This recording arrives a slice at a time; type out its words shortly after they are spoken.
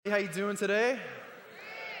How you doing today?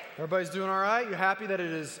 Everybody's doing all right? You happy that it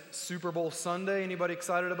is Super Bowl Sunday? Anybody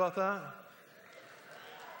excited about that?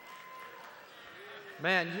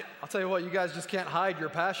 Man, I'll tell you what, you guys just can't hide your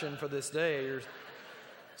passion for this day. You're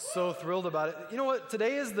so thrilled about it. You know what?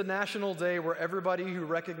 Today is the national day where everybody who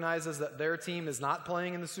recognizes that their team is not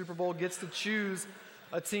playing in the Super Bowl gets to choose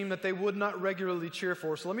a team that they would not regularly cheer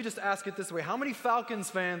for. So let me just ask it this way. How many Falcons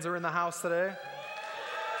fans are in the house today?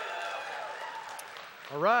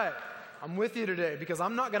 All right, I'm with you today because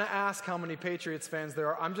I'm not going to ask how many Patriots fans there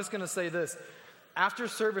are. I'm just going to say this. After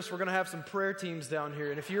service, we're going to have some prayer teams down here.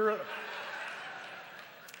 And if you're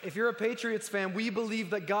a Patriots fan, we believe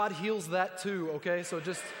that God heals that too, okay? So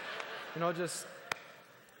just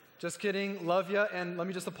kidding. Love you. And let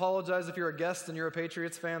me just apologize if you're a guest and you're a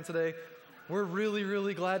Patriots fan today. We're really,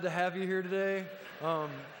 really glad to have you here today.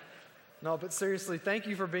 No, but seriously, thank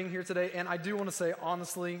you for being here today. And I do want to say,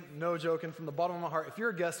 honestly, no joking, from the bottom of my heart, if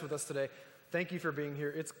you're a guest with us today, thank you for being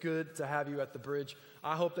here. It's good to have you at the Bridge.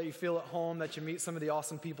 I hope that you feel at home, that you meet some of the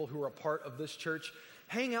awesome people who are a part of this church.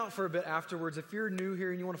 Hang out for a bit afterwards. If you're new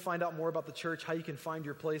here and you want to find out more about the church, how you can find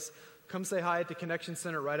your place, come say hi at the Connection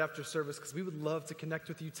Center right after service because we would love to connect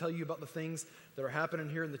with you, tell you about the things that are happening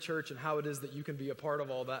here in the church and how it is that you can be a part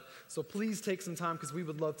of all that. So please take some time because we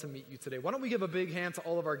would love to meet you today. Why don't we give a big hand to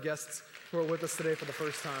all of our guests who are with us today for the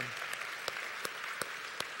first time.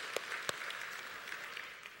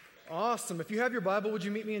 Awesome. If you have your Bible, would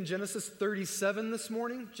you meet me in Genesis 37 this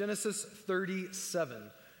morning? Genesis 37.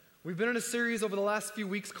 We've been in a series over the last few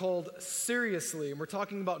weeks called Seriously, and we're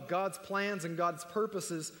talking about God's plans and God's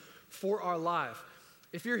purposes for our life.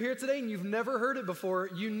 If you're here today and you've never heard it before,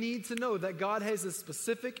 you need to know that God has a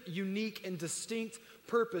specific, unique, and distinct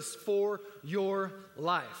purpose for your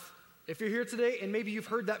life. If you're here today and maybe you've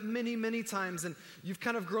heard that many, many times and you've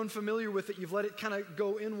kind of grown familiar with it, you've let it kind of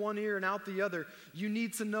go in one ear and out the other, you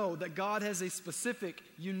need to know that God has a specific,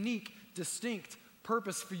 unique, distinct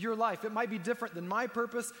purpose for your life. It might be different than my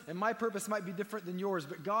purpose, and my purpose might be different than yours,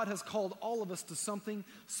 but God has called all of us to something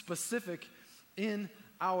specific in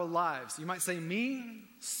our lives. You might say, me?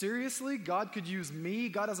 Seriously? God could use me?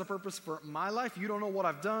 God has a purpose for my life? You don't know what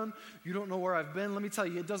I've done. You don't know where I've been. Let me tell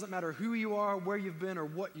you, it doesn't matter who you are, where you've been, or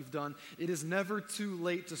what you've done. It is never too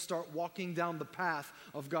late to start walking down the path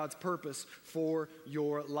of God's purpose for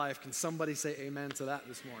your life. Can somebody say amen to that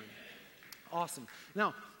this morning? Awesome.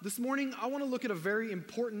 Now, this morning, I want to look at a very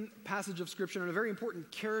important passage of Scripture and a very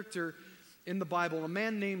important character in the Bible, a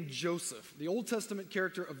man named Joseph, the Old Testament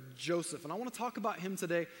character of Joseph. And I want to talk about him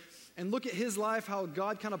today and look at his life, how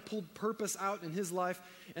God kind of pulled purpose out in his life,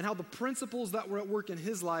 and how the principles that were at work in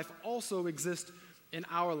his life also exist in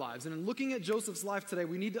our lives. And in looking at Joseph's life today,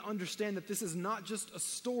 we need to understand that this is not just a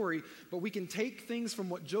story, but we can take things from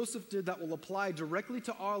what Joseph did that will apply directly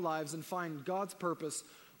to our lives and find God's purpose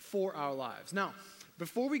for our lives. Now,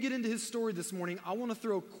 before we get into his story this morning, I want to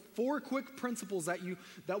throw 4 quick principles at you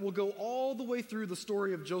that will go all the way through the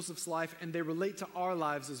story of Joseph's life, and they relate to our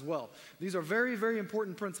lives as well. These are very, very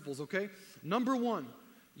important principles, okay? Number 1,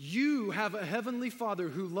 you have a heavenly Father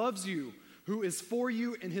who loves you, who is for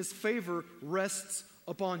you, and his favor rests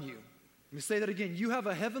upon you. Let me say that again. You have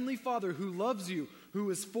a heavenly Father who loves you, who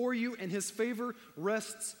is for you, and his favor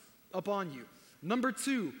rests upon you. Number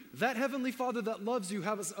 2, that heavenly Father that loves you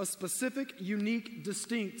has a specific, unique,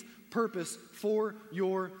 distinct purpose for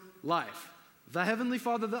your life. The heavenly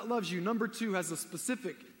Father that loves you, number 2, has a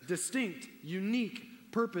specific, distinct, unique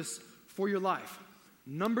purpose for your life.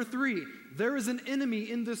 Number 3, there is an enemy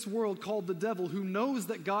in this world called the devil who knows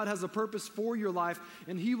that God has a purpose for your life,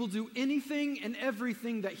 and he will do anything and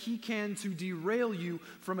everything that he can to derail you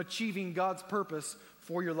from achieving God's purpose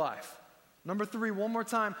for your life. Number 3, one more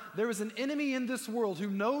time, there is an enemy in this world who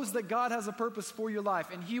knows that God has a purpose for your life,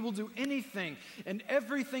 and he will do anything and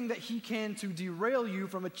everything that he can to derail you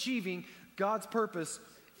from achieving God's purpose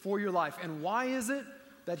for your life. And why is it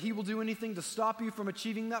that he will do anything to stop you from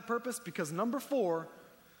achieving that purpose? Because number 4,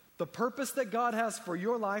 the purpose that God has for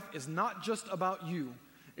your life is not just about you.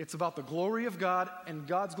 It's about the glory of God and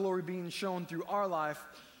God's glory being shown through our life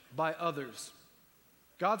by others.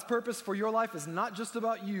 God's purpose for your life is not just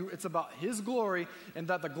about you, it's about his glory, and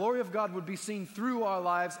that the glory of God would be seen through our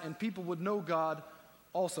lives and people would know God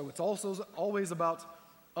also. It's also always about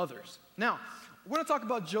others. Now, we're going to talk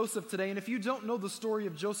about Joseph today, and if you don't know the story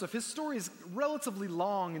of Joseph, his story is relatively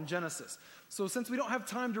long in Genesis. So since we don't have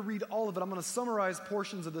time to read all of it, I'm going to summarize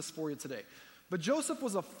portions of this for you today. But Joseph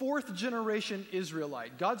was a 4th generation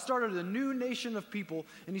Israelite. God started a new nation of people,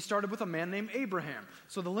 and he started with a man named Abraham.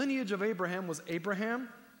 So the lineage of Abraham was Abraham,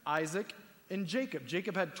 Isaac, and Jacob.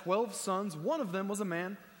 Jacob had 12 sons. One of them was a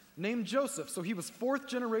man named Joseph. So he was fourth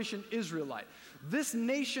generation Israelite. This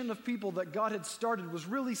nation of people that God had started was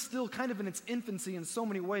really still kind of in its infancy in so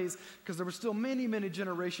many ways because there were still many, many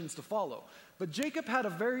generations to follow. But Jacob had a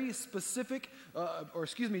very specific,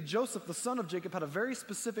 Joseph, the son of Jacob, had a very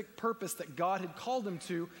specific purpose that God had called him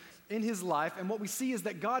to in his life. And what we see is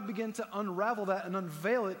that God began to unravel that and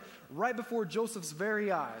unveil it right before Joseph's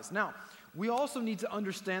very eyes. Now, we also need to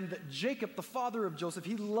understand that Jacob, the father of Joseph,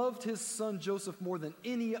 he loved his son Joseph more than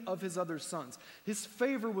any of his other sons. His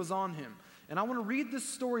favor was on him. And I want to read this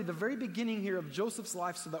story, the very beginning here of Joseph's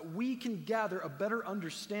life, so that we can gather a better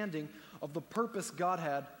understanding of the purpose God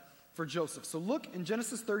had for Joseph. So look in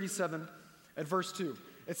Genesis 37 at verse 2.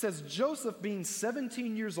 It says, Joseph, being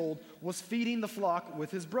 17 years old, was feeding the flock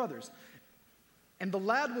with his brothers. And the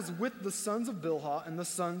lad was with the sons of Bilhah and the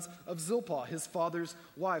sons of Zilpah, his father's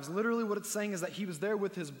wives. Literally what it's saying is that he was there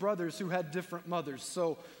with his brothers who had different mothers.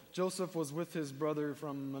 So Joseph was with his brother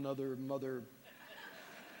from another mother.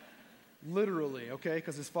 Literally, okay?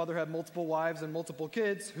 Because his father had multiple wives and multiple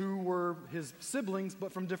kids who were his siblings,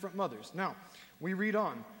 but from different mothers. Now, we read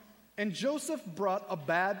on. And Joseph brought a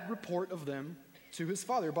bad report of them to his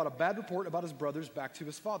father. He brought a bad report about his brothers back to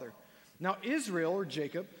his father. Now Israel, or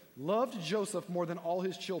Jacob, loved Joseph more than all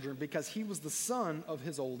his children because he was the son of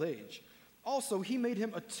his old age. Also, he made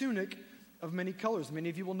him a tunic of many colors. Many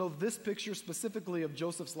of you will know this picture specifically of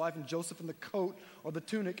Joseph's life, and Joseph in the coat or the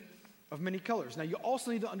tunic of many colors. Now, you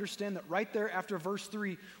also need to understand that right there after verse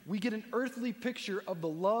 3, we get an earthly picture of the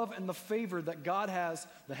love and the favor that God has,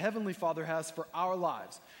 the Heavenly Father has for our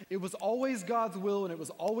lives. It was always God's will and it was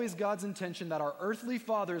always God's intention that our earthly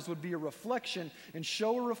fathers would be a reflection and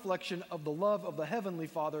show a reflection of the love of the Heavenly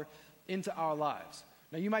Father into our lives.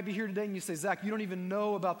 Now, you might be here today and you say, Zach, you don't even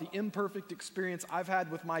know about the imperfect experience I've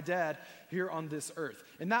had with my dad here on this earth.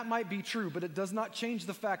 And that might be true, but it does not change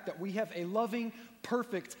the fact that we have a loving,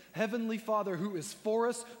 perfect Heavenly Father who is for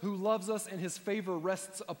us, who loves us, and his favor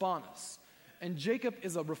rests upon us. And Jacob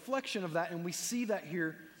is a reflection of that, and we see that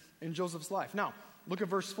here in Joseph's life. Now, look at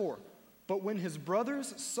verse 4. But when his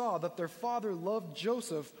brothers saw that their father loved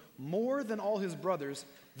Joseph more than all his brothers,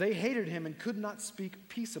 they hated him and could not speak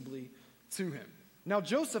peaceably to him. Now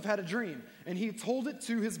Joseph had a dream, and he told it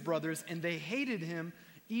to his brothers, and they hated him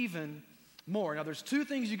even more. Now there's two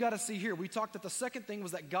things you got to see here. We talked that the second thing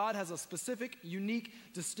was that God has a specific, unique,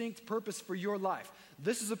 distinct purpose for your life.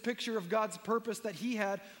 This is a picture of God's purpose that he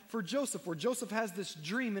had for Joseph, where Joseph has this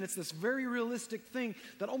dream, and it's this very realistic thing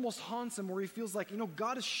that almost haunts him, where he feels like,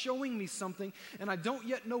 God is showing me something, and I don't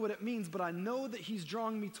yet know what it means, but I know that he's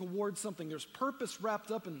drawing me towards something. There's purpose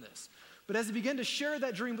wrapped up in this. But as he began to share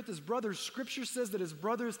that dream with his brothers, Scripture says that his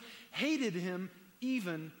brothers hated him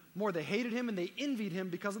even more. They hated him and they envied him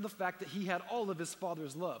because of the fact that he had all of his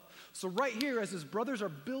father's love. So right here, as his brothers are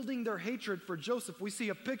building their hatred for Joseph, we see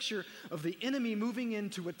a picture of the enemy moving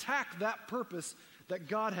in to attack that purpose that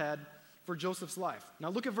God had for Joseph's life.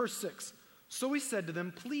 Now look at verse 6. So he said to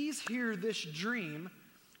them, "Please hear this dream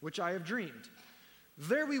which I have dreamed.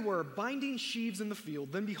 There we were, binding sheaves in the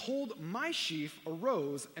field. Then behold, my sheaf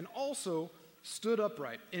arose and also stood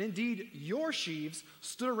upright. And indeed, your sheaves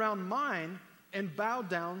stood around mine and bowed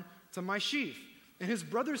down to my sheaf. And his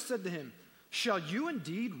brothers said to him, Shall you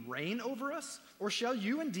indeed reign over us? Or shall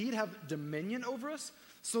you indeed have dominion over us?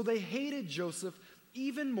 So they hated Joseph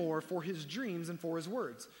even more for his dreams and for his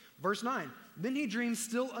words." Verse 9, then he dreamed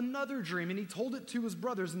still another dream, and he told it to his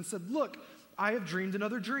brothers and said, "Look, I have dreamed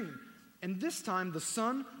another dream. And this time the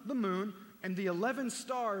sun, the moon, and the 11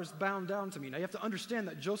 stars bowed down to me." Now you have to understand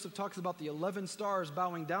that Joseph talks about the 11 stars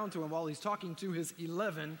bowing down to him while he's talking to his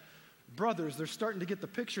 11 brothers. They're starting to get the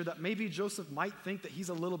picture that maybe Joseph might think that he's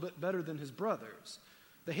a little bit better than his brothers.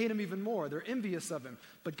 They hate him even more. They're envious of him.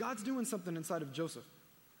 But God's doing something inside of Joseph.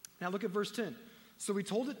 Now look at verse 10. So he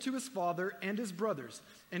told it to his father and his brothers.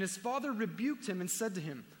 And his father rebuked him and said to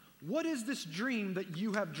him, "What is this dream that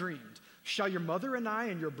you have dreamed? Shall your mother and I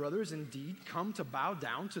and your brothers indeed come to bow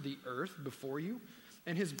down to the earth before you?"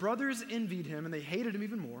 And his brothers envied him, and they hated him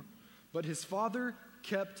even more. But his father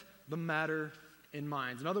kept the matter in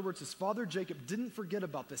mind. In other words, his father Jacob didn't forget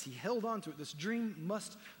about this. He held on to it. This dream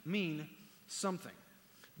must mean something.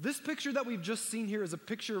 This picture that we've just seen here is a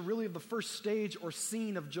picture really of the first stage or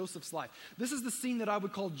scene of Joseph's life. This is the scene that I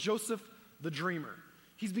would call Joseph the dreamer.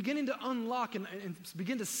 He's beginning to unlock and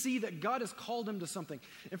begin to see that God has called him to something.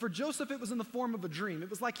 And for Joseph, it was in the form of a dream. It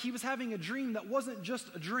was like he was having a dream that wasn't just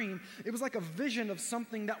a dream. It was like a vision of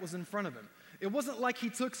something that was in front of him. It wasn't like he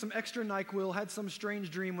took some extra NyQuil, had some strange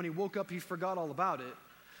dream. When he woke up, he forgot all about it.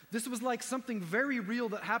 This was like something very real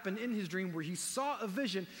that happened in his dream where he saw a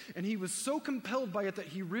vision and he was so compelled by it that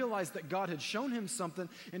he realized that God had shown him something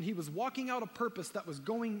and he was walking out a purpose that was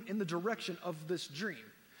going in the direction of this dream.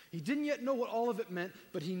 He didn't yet know what all of it meant,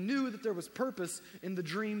 but he knew that there was purpose in the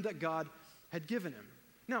dream that God had given him.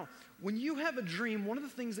 Now, when you have a dream, one of the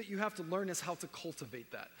things that you have to learn is how to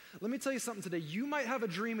cultivate that. Let me tell you something today. You might have a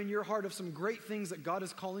dream in your heart of some great things that God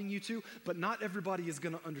is calling you to, but not everybody is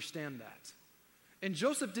going to understand that. And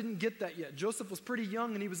Joseph didn't get that yet. Joseph was pretty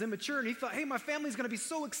young and he was immature and he thought, hey, my family's going to be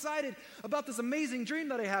so excited about this amazing dream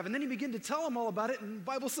that I have. And then he began to tell them all about it, and the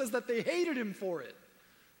Bible says that they hated him for it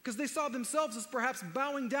because they saw themselves as perhaps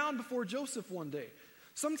bowing down before Joseph one day.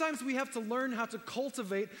 Sometimes we have to learn how to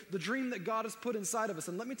cultivate the dream that God has put inside of us.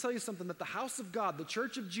 And let me tell you something, that the house of God, the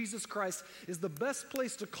church of Jesus Christ, is the best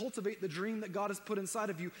place to cultivate the dream that God has put inside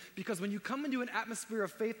of you, because when you come into an atmosphere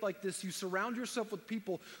of faith like this, you surround yourself with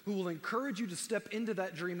people who will encourage you to step into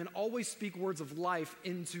that dream and always speak words of life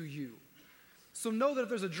into you. So know that if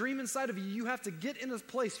there's a dream inside of you, you have to get in a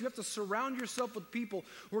place, you have to surround yourself with people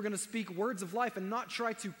who are going to speak words of life and not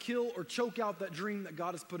try to kill or choke out that dream that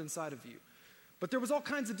God has put inside of you. But there was all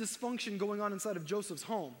kinds of dysfunction going on inside of Joseph's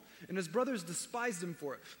home, and his brothers despised him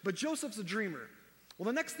for it. But Joseph's a dreamer. Well,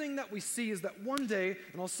 the next thing that we see is that one day,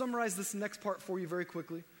 and I'll summarize this next part for you very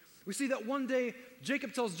quickly. We see that one day,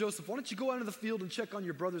 Jacob tells Joseph, why don't you go out into the field and check on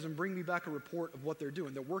your brothers and bring me back a report of what they're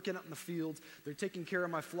doing. They're working out in the fields. They're taking care of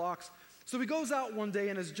my flocks. So he goes out one day,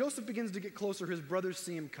 and as Joseph begins to get closer, his brothers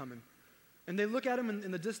see him coming. And they look at him in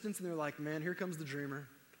the distance, and they're like, man, here comes the dreamer.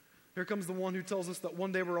 Here comes the one who tells us that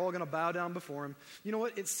one day we're all going to bow down before him. You know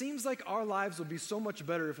what? It seems like our lives would be so much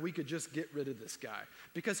better if we could just get rid of this guy,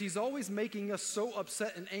 because he's always making us so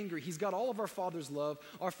upset and angry. He's got all of our Father's love.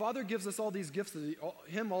 Our Father gives us all these gifts,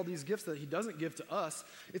 all these gifts that he doesn't give to us.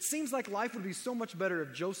 It seems like life would be so much better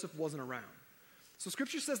if Joseph wasn't around. So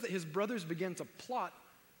Scripture says that his brothers began to plot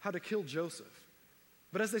how to kill Joseph.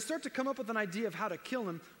 But as they start to come up with an idea of how to kill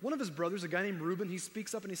him, one of his brothers, a guy named Reuben, he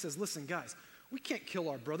speaks up and he says, listen, guys, we can't kill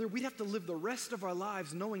our brother. We'd have to live the rest of our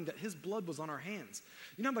lives knowing that his blood was on our hands.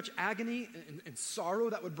 You know how much agony and sorrow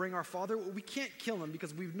that would bring our father? Well, we can't kill him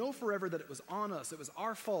because we know forever that it was on us. It was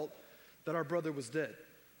our fault that our brother was dead.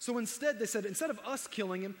 So instead, they said, instead of us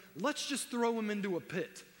killing him, let's just throw him into a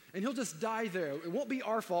pit. And he'll just die there. It won't be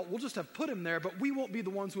our fault. We'll just have put him there, but we won't be the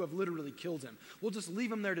ones who have literally killed him. We'll just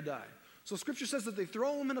leave him there to die. So Scripture says that they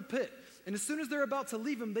throw him in a pit. And as soon as they're about to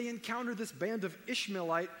leave him, they encounter this band of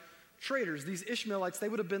Ishmaelite traders. These Ishmaelites, they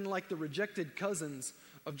would have been like the rejected cousins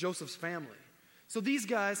of Joseph's family. So these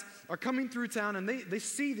guys are coming through town, and they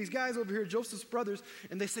see these guys over here, Joseph's brothers,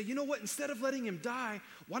 and they say, you know what, instead of letting him die,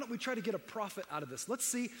 why don't we try to get a profit out of this? Let's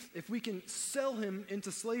see if we can sell him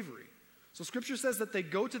into slavery. So Scripture says that they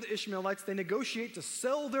go to the Ishmaelites, they negotiate to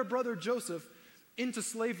sell their brother Joseph into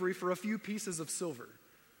slavery for a few pieces of silver.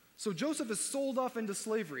 So Joseph is sold off into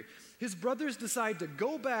slavery. His brothers decide to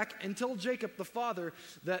go back and tell Jacob, the father,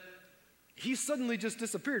 that he suddenly just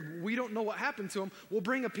disappeared. We don't know what happened to him. We'll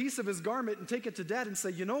bring a piece of his garment and take it to dad and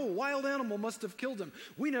say, you know, a wild animal must have killed him.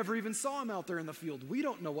 We never even saw him out there in the field. We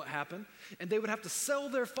don't know what happened. And they would have to sell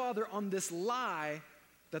their father on this lie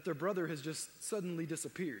that their brother has just suddenly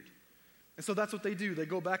disappeared. And so that's what they do. They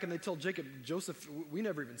go back and they tell Jacob, Joseph, we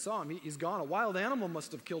never even saw him. He's gone. A wild animal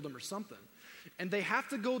must have killed him or something. And they have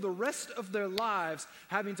to go the rest of their lives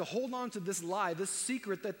having to hold on to this lie, this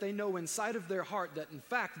secret that they know inside of their heart, that in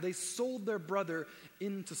fact they sold their brother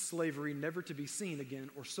into slavery, never to be seen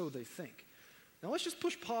again, or so they think. Now let's just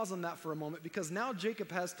push pause on that for a moment, because now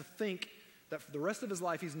Jacob has to think that for the rest of his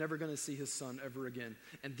life he's never going to see his son ever again.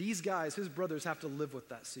 And these guys, his brothers, have to live with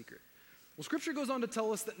that secret. Well, Scripture goes on to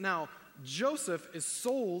tell us that now Joseph is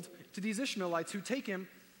sold to these Ishmaelites who take him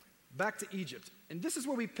back to Egypt. And this is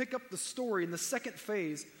where we pick up the story in the second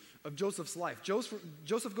phase of Joseph's life.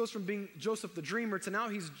 Joseph goes from being Joseph the dreamer to now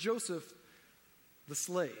he's Joseph the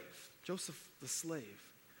slave. Joseph the slave.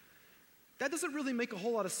 That doesn't really make a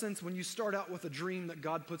whole lot of sense when you start out with a dream that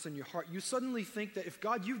God puts in your heart. You suddenly think that if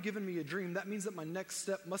God, you've given me a dream, that means that my next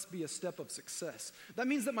step must be a step of success. That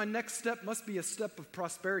means that my next step must be a step of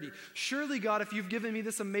prosperity. Surely, God, if you've given me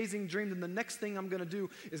this amazing dream, then the next thing I'm going to do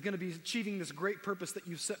is going to be achieving this great purpose that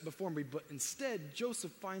you've set before me. But instead,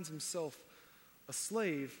 Joseph finds himself a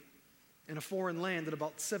slave in a foreign land at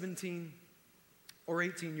about 17 or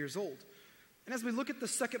 18 years old. And as we look at the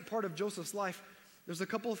second part of Joseph's life, there's a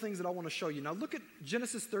couple of things that I want to show you. Now look at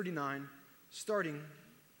Genesis 39, starting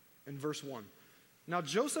in verse 1. Now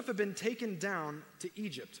Joseph had been taken down to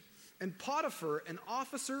Egypt, and Potiphar, an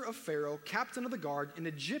officer of Pharaoh, captain of the guard, an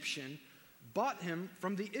Egyptian, bought him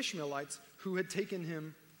from the Ishmaelites who had taken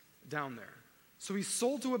him down there. So he's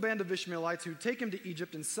sold to a band of Ishmaelites who take him to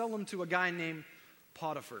Egypt and sell him to a guy named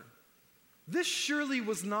Potiphar. This surely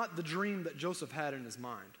was not the dream that Joseph had in his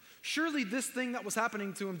mind. Surely this thing that was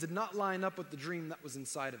happening to him did not line up with the dream that was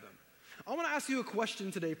inside of him. I want to ask you a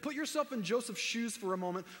question today. Put yourself in Joseph's shoes for a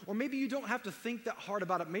moment, or maybe you don't have to think that hard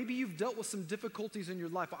about it. Maybe you've dealt with some difficulties in your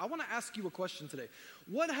life. I want to ask you a question today.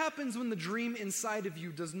 What happens when the dream inside of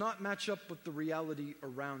you does not match up with the reality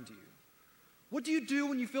around you? What do you do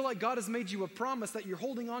when you feel like God has made you a promise that you're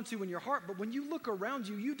holding on to in your heart, but when you look around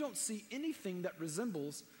you, you don't see anything that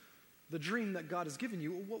resembles the dream that God has given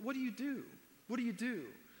you? What do you do? What do you do?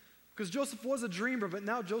 Because Joseph was a dreamer, but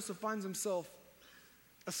now Joseph finds himself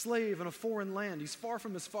a slave in a foreign land. He's far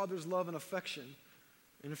from his father's love and affection.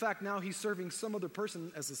 And in fact, now he's serving some other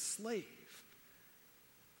person as a slave.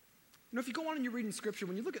 You know, if you go on and you read in Scripture,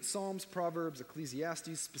 when you look at Psalms, Proverbs,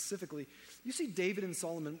 Ecclesiastes specifically, you see David and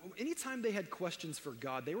Solomon, anytime they had questions for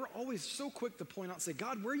God, they were always so quick to point out and say,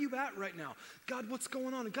 God, where are you at right now? God, what's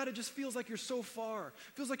going on? And God, it just feels like you're so far.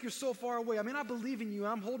 It feels like you're so far away. I mean, I believe in you.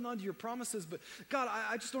 I'm holding on to your promises, but God,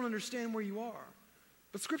 I just don't understand where you are.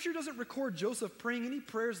 But Scripture doesn't record Joseph praying any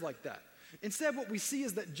prayers like that. Instead, what we see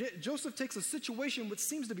is that Joseph takes a situation which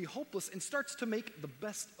seems to be hopeless and starts to make the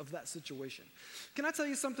best of that situation. Can I tell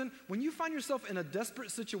you something? When you find yourself in a desperate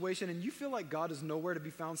situation and you feel like God is nowhere to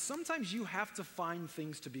be found, sometimes you have to find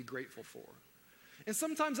things to be grateful for. And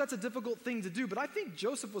sometimes that's a difficult thing to do, but I think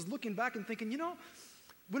Joseph was looking back and thinking, you know,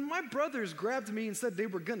 when my brothers grabbed me and said they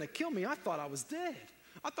were going to kill me, I thought I was dead.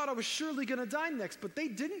 I thought I was surely going to die next, but they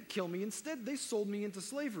didn't kill me. Instead, they sold me into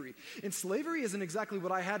slavery. And slavery isn't exactly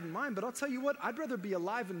what I had in mind, but I'll tell you what, I'd rather be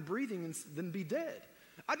alive and breathing than be dead.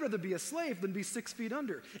 I'd rather be a slave than be 6 feet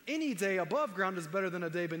under. Any day above ground is better than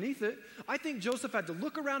a day beneath it. I think Joseph had to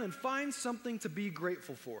look around and find something to be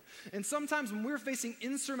grateful for. And sometimes when we're facing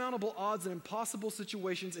insurmountable odds and impossible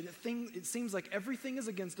situations and it seems like everything is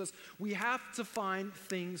against us, we have to find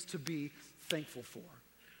things to be thankful for.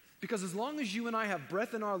 Because as long as you and I have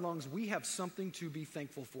breath in our lungs, we have something to be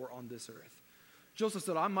thankful for on this earth. Joseph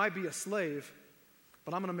said, I might be a slave,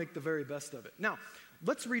 but I'm going to make the very best of it. Now,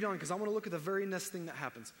 let's read on because I want to look at the very next thing that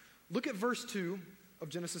happens. Look at verse 2 of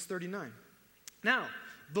Genesis 39. Now,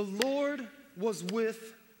 the Lord was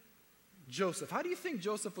with Joseph. How do you think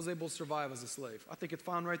Joseph was able to survive as a slave? I think it's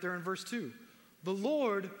found right there in verse 2. The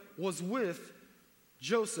Lord was with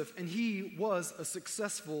Joseph, and he was a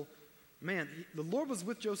successful man. The Lord was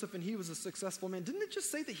with Joseph and he was a successful man. Didn't it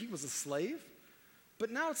just say that he was a slave?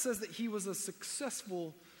 But now it says that he was a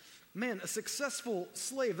successful man, a successful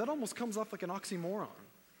slave. That almost comes off like an oxymoron.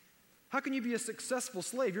 How can you be a successful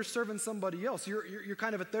slave? You're serving somebody else. You're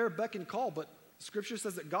kind of at their beck and call, but Scripture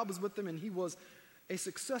says that God was with him and he was a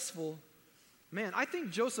successful man. I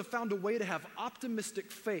think Joseph found a way to have optimistic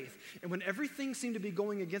faith. And when everything seemed to be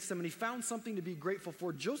going against him and he found something to be grateful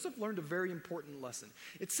for, Joseph learned a very important lesson.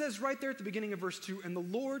 It says right there at the beginning of verse 2, and the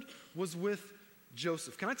Lord was with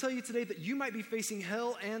Joseph. Can I tell you today that you might be facing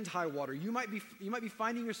hell and high water? You might be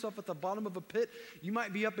finding yourself at the bottom of a pit. You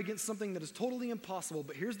might be up against something that is totally impossible.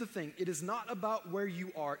 But here's the thing. It is not about where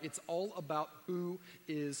you are. It's all about who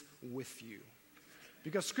is with you.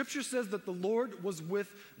 Because Scripture says that the Lord was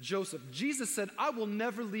with Joseph. Jesus said, I will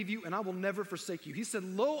never leave you and I will never forsake you. He said,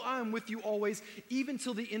 lo, I am with you always, even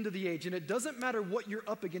till the end of the age. And it doesn't matter what you're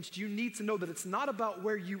up against. You need to know that it's not about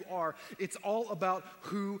where you are. It's all about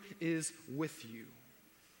who is with you.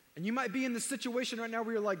 And you might be in this situation right now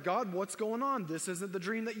where you're like, God, what's going on? This isn't the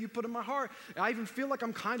dream that you put in my heart. I even feel like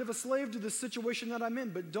I'm kind of a slave to this situation that I'm in.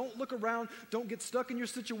 But don't look around. Don't get stuck in your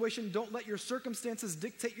situation. Don't let your circumstances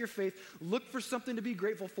dictate your faith. Look for something to be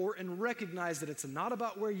grateful for and recognize that it's not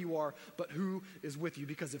about where you are, but who is with you.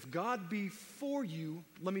 Because if God be for you,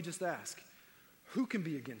 let me just ask, who can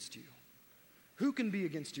be against you? Who can be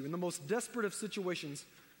against you? In the most desperate of situations,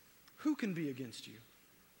 who can be against you?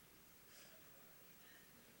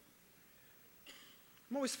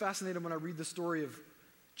 I'm always fascinated when I read the story of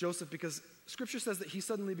Joseph because Scripture says that he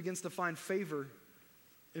suddenly begins to find favor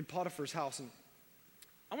in Potiphar's house. And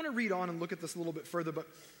I want to read on and look at this a little bit further, but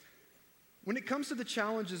when it comes to the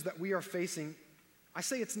challenges that we are facing, I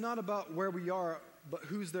say it's not about where we are, but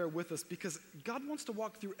who's there with us, because God wants to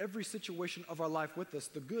walk through every situation of our life with us,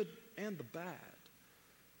 the good and the bad.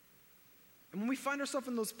 And when we find ourselves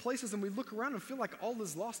in those places and we look around and feel like all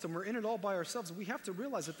is lost and we're in it all by ourselves, we have to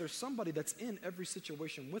realize that there's somebody that's in every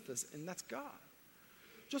situation with us, and that's God.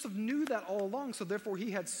 Joseph knew that all along, so therefore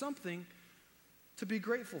he had something to be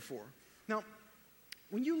grateful for. Now,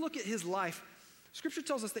 when you look at his life, Scripture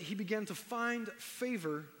tells us that he began to find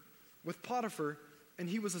favor with Potiphar, and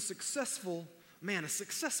he was a successful Man, a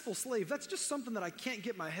successful slave, that's just something that I can't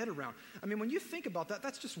get my head around. I mean, when you think about that,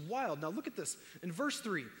 that's just wild. Now look at this. In verse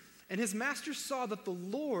 3, and his master saw that the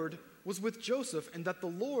Lord was with Joseph, and that the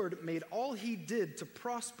Lord made all he did to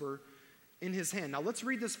prosper in his hand. Now let's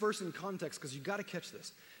read this verse in context, because you got to catch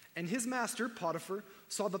this. And his master, Potiphar,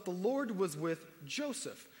 saw that the Lord was with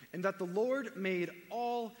Joseph, and that the Lord made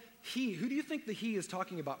all he. Who do you think the he is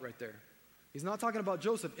talking about right there? He's not talking about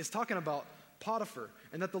Joseph. He's talking about Potiphar.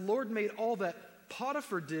 And that the Lord made all that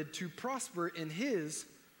Potiphar did to prosper in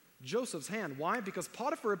Joseph's hand. Why? Because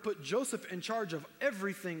Potiphar had put Joseph in charge of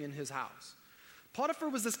everything in his house. Potiphar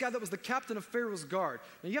was this guy that was the captain of Pharaoh's guard.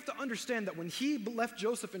 Now you have to understand that when he left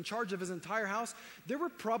Joseph in charge of his entire house, there were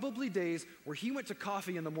probably days where he went to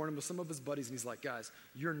coffee in the morning with some of his buddies and he's like, guys,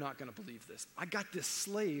 you're not going to believe this. I got this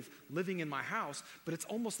slave living in my house, but it's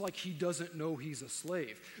almost like he doesn't know he's a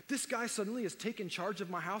slave. This guy suddenly has taken charge of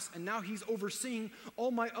my house and now he's overseeing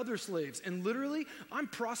all my other slaves. And literally, I'm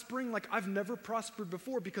prospering like I've never prospered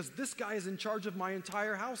before because this guy is in charge of my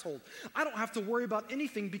entire household. I don't have to worry about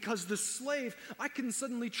anything because this slave, I can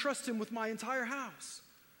suddenly trust him with my entire house.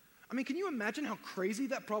 I mean, can you imagine how crazy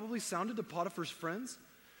that probably sounded to Potiphar's friends?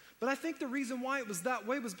 But I think the reason why it was that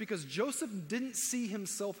way was because Joseph didn't see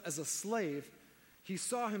himself as a slave. He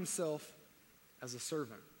saw himself as a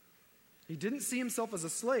servant. He didn't see himself as a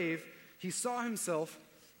slave. He saw himself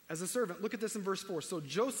as a servant. Look at this in verse 4. So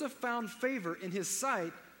Joseph found favor in his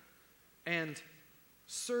sight and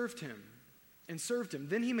served him.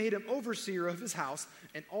 Then he made him overseer of his house,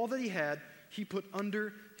 and all that he had he put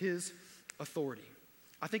under his authority.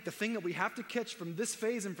 I think the thing that we have to catch from this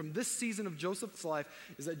phase and from this season of Joseph's life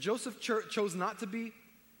is that Joseph chose not to be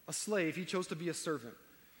a slave, he chose to be a servant.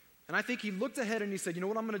 And I think he looked ahead and he said, you know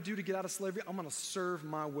what I'm going to do to get out of slavery? I'm going to serve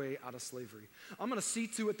my way out of slavery. I'm going to see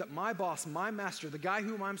to it that my boss, my master, the guy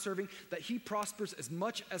whom I'm serving, that he prospers as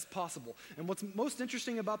much as possible. And what's most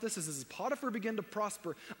interesting about this is as Potiphar began to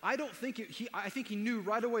prosper, I think he knew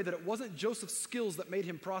right away that it wasn't Joseph's skills that made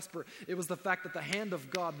him prosper. It was the fact that the hand of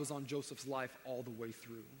God was on Joseph's life all the way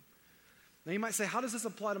through. Now you might say, how does this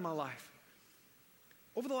apply to my life?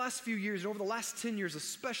 Over the last few years, and over the last 10 years,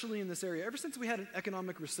 especially in this area, ever since we had an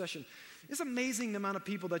economic recession, it's amazing the amount of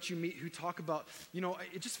people that you meet who talk about,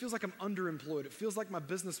 it just feels like I'm underemployed. It feels like my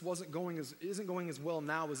business isn't going as well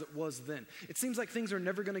now as it was then. It seems like things are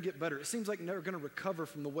never going to get better. It seems like never going to recover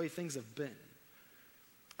from the way things have been.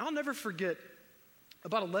 I'll never forget,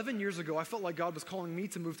 about 11 years ago, I felt like God was calling me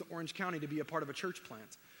to move to Orange County to be a part of a church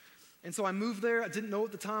plant. And so I moved there. I didn't know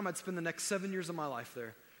at the time I'd spend the next 7 years of my life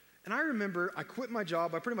there. And I remember I quit my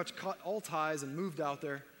job. I pretty much cut all ties and moved out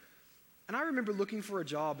there. And I remember looking for a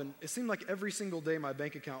job, and it seemed like every single day my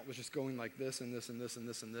bank account was just going like this and this and this and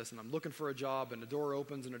this and this. And I'm looking for a job, and a door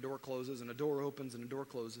opens and a door closes, and a door opens and a door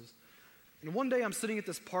closes. And one day I'm sitting at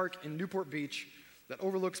this park in Newport Beach that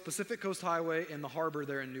overlooks Pacific Coast Highway and the harbor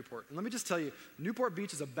there in Newport. And let me just tell you, Newport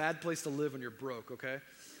Beach is a bad place to live when you're broke, okay?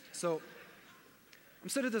 So I'm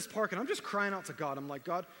sitting at this park, and I'm just crying out to God. I'm like,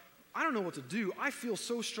 God, I don't know what to do. I feel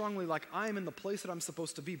so strongly like I am in the place that I'm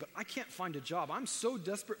supposed to be, but I can't find a job. I'm so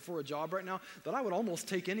desperate for a job right now that I would almost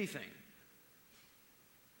take anything.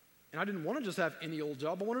 And I didn't want to just have any old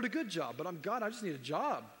job. I wanted a good job, but God, I just need a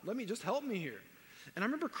job. Just help me here. And I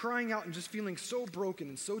remember crying out and just feeling so broken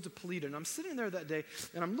and so depleted. And I'm sitting there that day,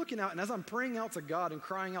 and I'm looking out, and as I'm praying out to God and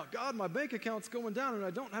crying out, God, my bank account's going down, and I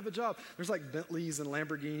don't have a job. There's like Bentleys and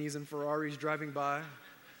Lamborghinis and Ferraris driving by.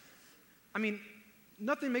 I mean,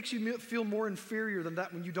 nothing makes you feel more inferior than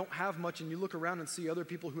that when you don't have much and you look around and see other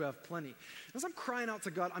people who have plenty. As I'm crying out to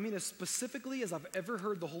God, as specifically as I've ever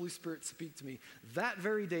heard the Holy Spirit speak to me, that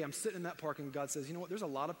very day I'm sitting in that park and God says, you know what, there's a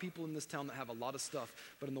lot of people in this town that have a lot of stuff,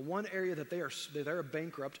 but in the one area that they're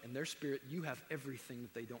bankrupt in their spirit, you have everything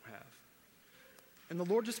that they don't have. And the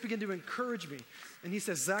Lord just began to encourage me. And he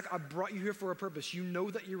says, Zach, I brought you here for a purpose. You know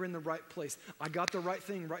that you're in the right place. I got the right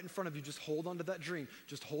thing right in front of you. Just hold on to that dream.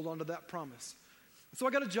 Just hold on to that promise. So I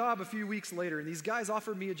got a job a few weeks later, and these guys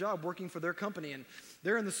offered me a job working for their company, and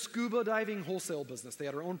they're in the scuba diving wholesale business. They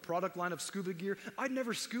had their own product line of scuba gear. I'd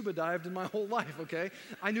never scuba dived in my whole life, okay?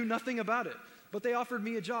 I knew nothing about it, but they offered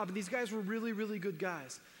me a job, and these guys were really, really good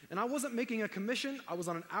guys. And I wasn't making a commission. I was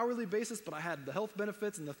on an hourly basis, but I had the health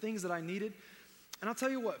benefits and the things that I needed. And I'll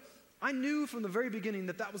tell you what, I knew from the very beginning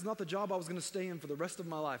that was not the job I was going to stay in for the rest of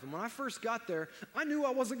my life. And when I first got there, I knew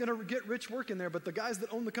I wasn't going to get rich working there, but the guys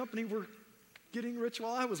that owned the company were getting rich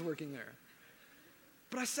while I was working there.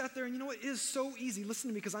 But I sat there and it is so easy. Listen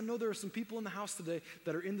to me, because I know there are some people in the house today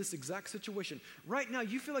that are in this exact situation. Right now,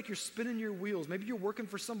 you feel like you're spinning your wheels. Maybe you're working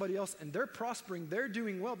for somebody else and they're prospering, they're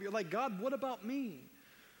doing well, but you're like, God, what about me?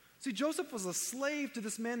 See, Joseph was a slave to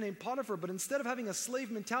this man named Potiphar, but instead of having a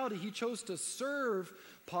slave mentality, he chose to serve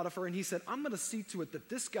Potiphar, and he said, I'm going to see to it that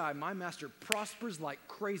this guy, my master, prospers like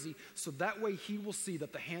crazy, so that way he will see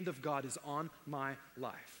that the hand of God is on my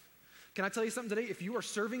life. Can I tell you something today? If you are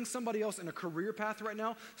serving somebody else in a career path right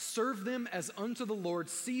now, serve them as unto the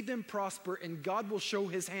Lord, see them prosper, and God will show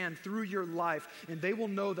his hand through your life, and they will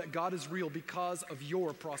know that God is real because of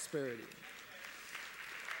your prosperity.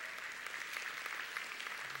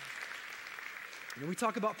 You know, we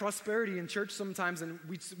talk about prosperity in church sometimes, and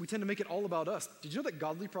we tend to make it all about us. Did you know that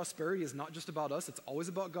godly prosperity is not just about us? It's always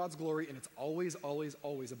about God's glory, and it's always, always,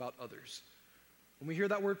 always about others. When we hear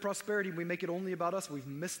that word prosperity and we make it only about us, we've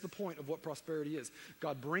missed the point of what prosperity is.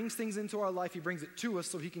 God brings things into our life. He brings it to us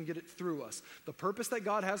so he can get it through us. The purpose that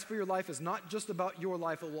God has for your life is not just about your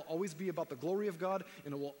life. It will always be about the glory of God,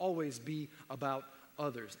 and it will always be about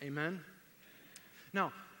others. Amen?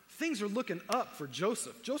 Now, things are looking up for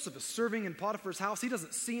Joseph. Joseph is serving in Potiphar's house. He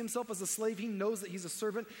doesn't see himself as a slave. He knows that he's a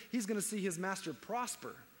servant. He's going to see his master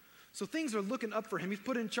prosper. So things are looking up for him. He's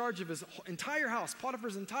put in charge of his entire house.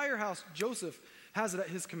 Potiphar's entire house, Joseph has it at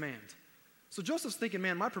his command. So Joseph's thinking,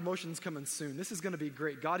 man, my promotion's coming soon. This is going to be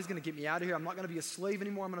great. God is going to get me out of here. I'm not going to be a slave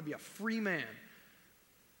anymore. I'm going to be a free man.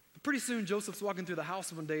 But pretty soon, Joseph's walking through the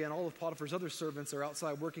house one day, and all of Potiphar's other servants are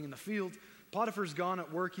outside working in the field. Potiphar's gone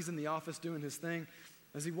at work. He's in the office doing his thing.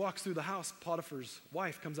 As he walks through the house, Potiphar's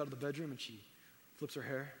wife comes out of the bedroom, and she flips her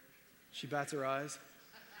hair. She bats her eyes.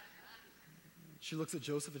 She looks at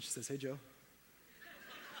Joseph, and she says, hey, Joe.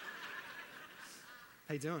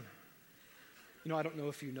 How you doing? You know, I don't know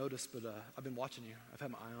if you noticed, but I've been watching you. I've had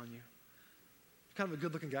my eye on you. You're kind of a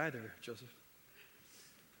good-looking guy there, Joseph.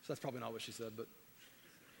 So that's probably not what she said, but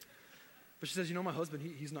she says, you know, my husband,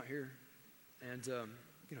 he's not here. And,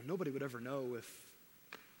 you know, nobody would ever know if,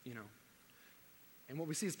 you know. And what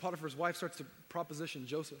we see is Potiphar's wife starts to proposition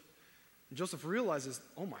Joseph. And Joseph realizes,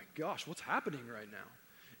 oh my gosh, what's happening right now?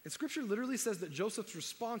 And Scripture literally says that Joseph's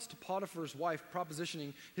response to Potiphar's wife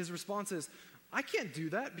propositioning, his response is, I can't do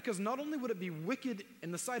that, because not only would it be wicked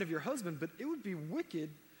in the sight of your husband, but it would be wicked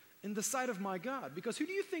in the sight of my God. Because who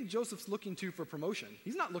do you think Joseph's looking to for promotion?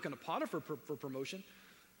 He's not looking to Potiphar for promotion.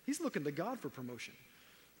 He's looking to God for promotion.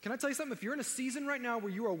 Can I tell you something? If you're in a season right now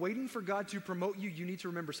where you are waiting for God to promote you, you need to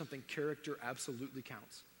remember something. Character absolutely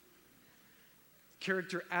counts.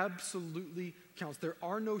 Character absolutely counts. There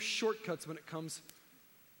are no shortcuts when it comes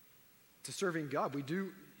to serving God. We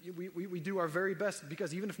do our very best,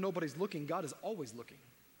 because even if nobody's looking, God is always looking.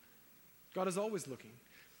 God is always looking.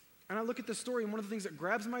 And I look at this story, and one of the things that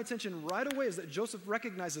grabs my attention right away is that Joseph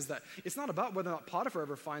recognizes that it's not about whether or not Potiphar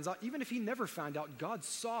ever finds out. Even if he never found out, God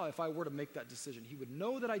saw if I were to make that decision. He would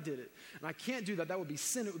know that I did it. And I can't do that. That would be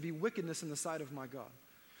sin. It would be wickedness in the sight of my God.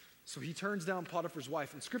 So he turns down Potiphar's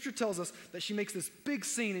wife. And Scripture tells us that she makes this big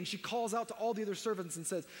scene, and she calls out to all the other servants and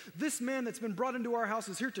says, this man that's been brought into our house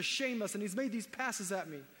is here to shame us, and he's made these passes at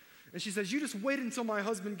me. And she says, you just wait until my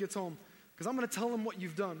husband gets home, because I'm going to tell him what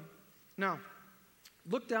you've done. Now,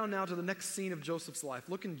 look down now to the next scene of Joseph's life.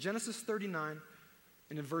 Look in Genesis 39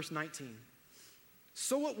 and in verse 19.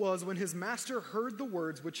 So it was when his master heard the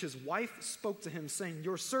words which his wife spoke to him, saying,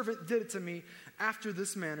 your servant did it to me after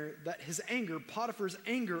this manner, that his anger, Potiphar's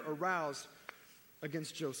anger, aroused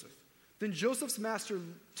against Joseph. Then Joseph's master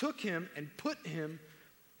took him and put him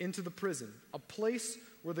into the prison, a place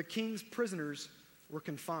where the king's prisoners were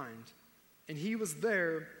confined. And he was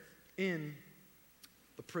there in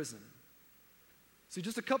the prison. See,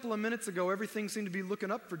 just a couple of minutes ago, everything seemed to be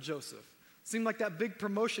looking up for Joseph. Seemed like that big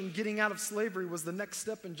promotion, getting out of slavery, was the next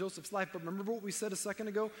step in Joseph's life. But remember what we said a second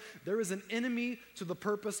ago? There is an enemy to the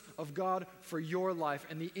purpose of God for your life.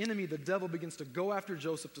 And the enemy, the devil, begins to go after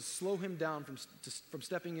Joseph to slow him down from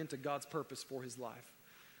stepping into God's purpose for his life.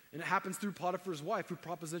 And it happens through Potiphar's wife, who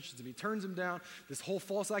propositions him. He turns him down. This whole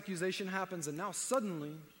false accusation happens. And now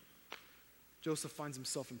suddenly, Joseph finds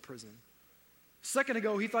himself in prison. A second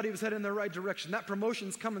ago, he thought he was heading in the right direction. That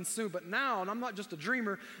promotion's coming soon. But now, and I'm not just a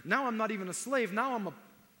dreamer, now I'm not even a slave. Now I'm a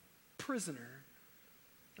prisoner.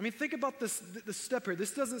 I mean, think about this step here.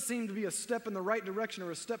 This doesn't seem to be a step in the right direction or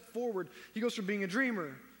a step forward. He goes from being a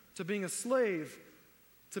dreamer to being a slave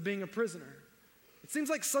to being a prisoner. It seems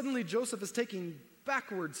like suddenly Joseph is taking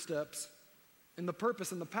backward steps in the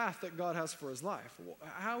purpose and the path that God has for his life. Well,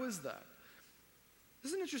 how is that?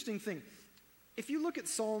 This is an interesting thing. If you look at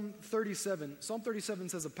Psalm 37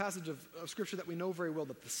 says a passage of Scripture that we know very well,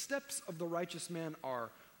 that the steps of the righteous man are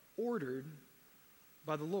ordered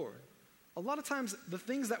by the Lord. A lot of times, the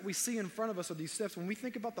things that we see in front of us are these steps. When we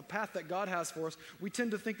think about the path that God has for us, we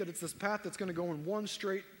tend to think that it's this path that's going to go in one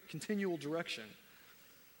straight, continual direction.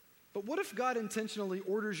 But what if God intentionally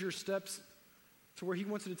orders your steps to where he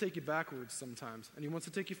wants to take you backwards sometimes, and he wants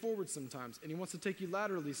to take you forward sometimes, and he wants to take you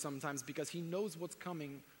laterally sometimes because he knows what's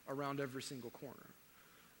coming around every single corner.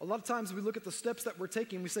 A lot of times we look at the steps that we're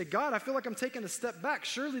taking and we say, God, I feel like I'm taking a step back.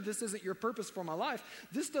 Surely this isn't your purpose for my life.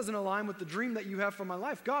 This doesn't align with the dream that you have for my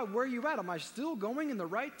life. God, where are you at? Am I still going in the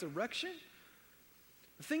right direction?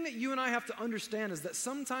 The thing that you and I have to understand is that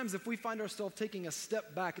sometimes if we find ourselves taking a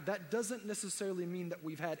step back, that doesn't necessarily mean that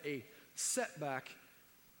we've had a setback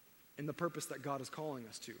in the purpose that God is calling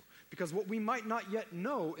us to. Because what we might not yet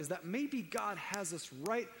know is that maybe God has us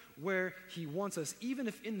right where he wants us, even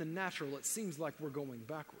if in the natural it seems like we're going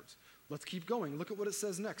backwards. Let's keep going. Look at what it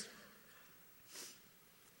says next.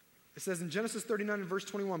 It says in Genesis 39 and verse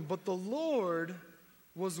 21, but the Lord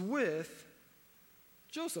was with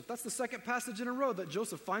Joseph. That's the second passage in a row that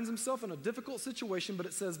Joseph finds himself in a difficult situation, but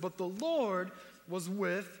it says, but the Lord was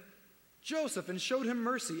with Joseph and showed him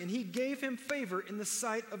mercy, and he gave him favor in the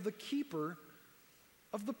sight of the keeper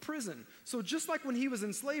of the prison. So just like when he was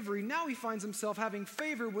in slavery, now he finds himself having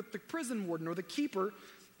favor with the prison warden or the keeper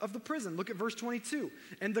of the prison. Look at verse 22.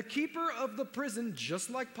 And the keeper of the prison,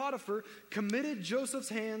 just like Potiphar, committed to Joseph's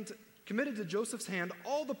hand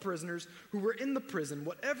all the prisoners who were in the prison.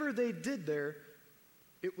 Whatever they did there,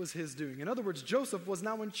 it was his doing. In other words, Joseph was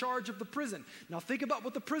now in charge of the prison. Now think about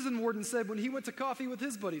what the prison warden said when he went to coffee with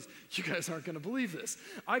his buddies. You guys aren't going to believe this.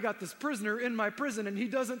 I got this prisoner in my prison and he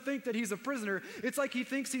doesn't think that he's a prisoner. It's like he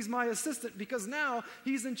thinks he's my assistant because now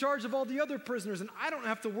he's in charge of all the other prisoners and I don't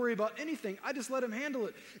have to worry about anything. I just let him handle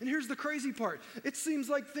it. And here's the crazy part. It seems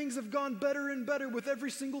like things have gone better and better with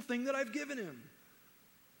every single thing that I've given him.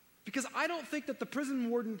 Because I don't think that the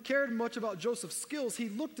prison warden cared much about Joseph's skills. He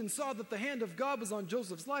looked and saw that the hand of God was on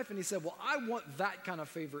Joseph's life, and he said, well, I want that kind of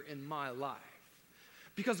favor in my life.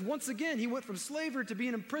 Because once again, he went from slavery to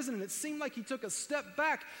being in prison, and it seemed like he took a step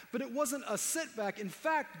back, but it wasn't a setback. In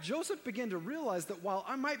fact, Joseph began to realize that while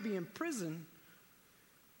I might be in prison,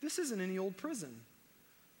 this isn't any old prison.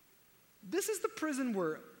 This is the prison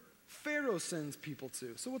where Pharaoh sends people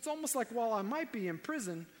to. So it's almost like while I might be in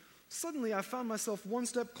prison, suddenly I found myself one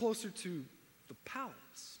step closer to the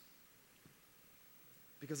palace.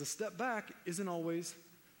 Because a step back isn't always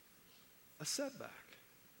a setback.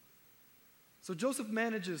 So Joseph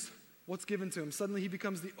manages what's given to him. Suddenly he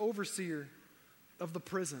becomes the overseer of the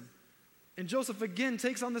prison. And Joseph again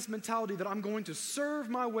takes on this mentality that I'm going to serve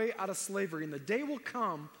my way out of slavery, and the day will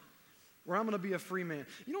come where I'm going to be a free man.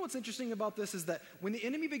 You know what's interesting about this is that when the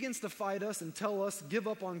enemy begins to fight us and tell us, give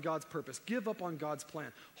up on God's purpose, give up on God's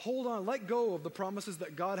plan, hold on, let go of the promises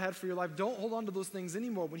that God had for your life, don't hold on to those things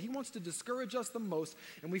anymore. When he wants to discourage us the most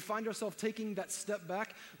and we find ourselves taking that step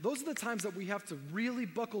back, those are the times that we have to really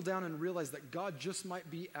buckle down and realize that God just might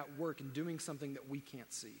be at work and doing something that we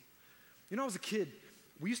can't see. You know, as a kid,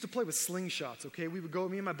 we used to play with slingshots, okay? We would go,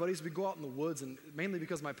 me and my buddies, we'd go out in the woods, and mainly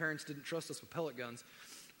because my parents didn't trust us with pellet guns.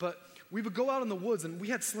 But we would go out in the woods and we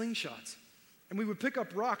had slingshots. And we would pick up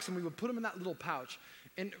rocks and we would put them in that little pouch.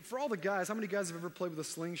 And for all the guys, how many guys have ever played with a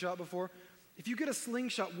slingshot before? If you get a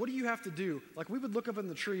slingshot, what do you have to do? Like we would look up in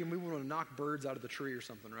the tree and we would want to knock birds out of the tree or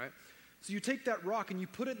something, right? So you take that rock and you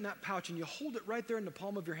put it in that pouch and you hold it right there in the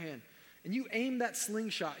palm of your hand. And you aim that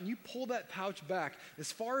slingshot and you pull that pouch back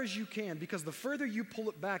as far as you can, because the further you pull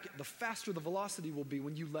it back, the faster the velocity will be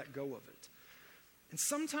when you let go of it. And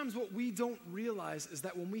sometimes what we don't realize is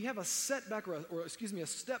that when we have a setback a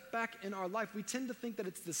step back in our life, we tend to think that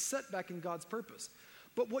it's the setback in God's purpose.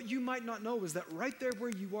 But what you might not know is that right there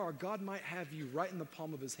where you are, God might have you right in the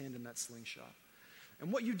palm of his hand in that slingshot.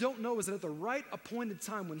 And what you don't know is that at the right appointed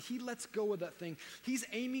time, when he lets go of that thing, he's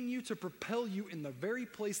aiming you to propel you in the very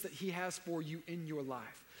place that he has for you in your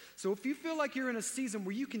life. So if you feel like you're in a season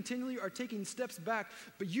where you continually are taking steps back,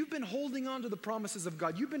 but you've been holding on to the promises of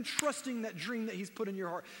God, you've been trusting that dream that he's put in your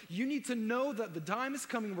heart, you need to know that the time is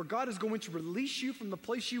coming where God is going to release you from the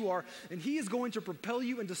place you are, and he is going to propel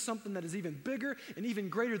you into something that is even bigger and even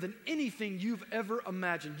greater than anything you've ever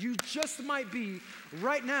imagined. You just might be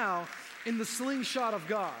right now in the slingshot of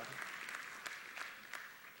God.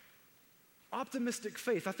 Optimistic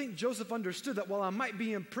faith. I think Joseph understood that while I might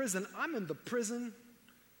be in prison, I'm in the prison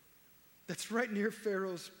that's right near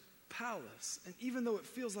Pharaoh's palace. And even though it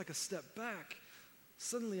feels like a step back,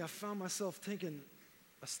 suddenly I found myself taking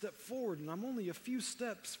a step forward, and I'm only a few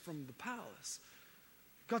steps from the palace.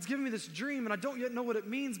 God's given me this dream, and I don't yet know what it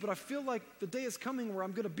means, but I feel like the day is coming where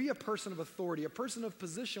I'm going to be a person of authority, a person of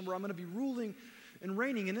position, where I'm going to be ruling and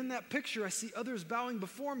reigning. And in that picture, I see others bowing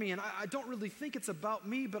before me, and I don't really think it's about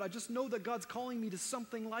me, but I just know that God's calling me to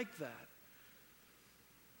something like that.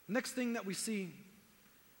 Next thing that we see,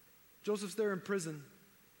 Joseph's there in prison.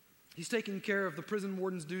 He's taking care of the prison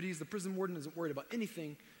warden's duties. The prison warden isn't worried about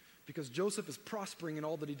anything because Joseph is prospering in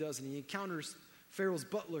all that he does, and he encounters Pharaoh's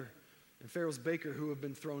butler and Pharaoh's baker who have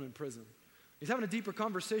been thrown in prison. He's having a deeper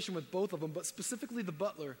conversation with both of them, but specifically the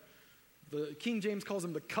butler. The King James calls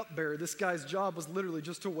him the cupbearer. This guy's job was literally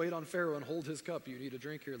just to wait on Pharaoh and hold his cup. You need a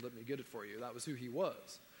drink here, let me get it for you. That was who he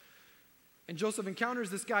was. And Joseph encounters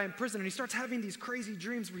this guy in prison, and he starts having these crazy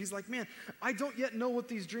dreams where he's like, man, I don't yet know what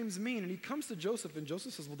these dreams mean. And he comes to Joseph, and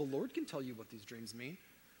Joseph says, well, the Lord can tell you what these dreams mean.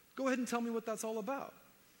 Go ahead and tell me what that's all about.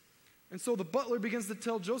 And so the butler begins to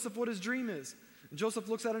tell Joseph what his dream is. And Joseph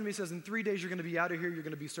looks at him and he says, in 3 days, you're going to be out of here. You're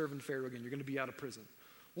going to be serving Pharaoh again. You're going to be out of prison.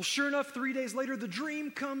 Well, sure enough, 3 days later, the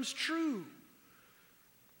dream comes true.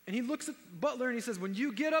 And he looks at Butler and he says, when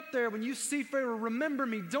you get up there, when you see Pharaoh, remember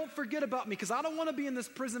me. Don't forget about me, because I don't want to be in this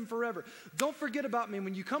prison forever. Don't forget about me.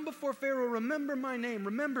 When you come before Pharaoh, remember my name.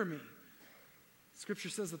 Remember me. Scripture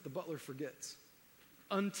says that the butler forgets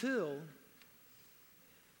until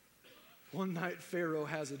one night Pharaoh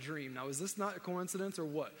has a dream. Now, is this not a coincidence or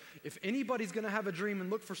what? If anybody's going to have a dream and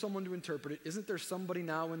look for someone to interpret it, isn't there somebody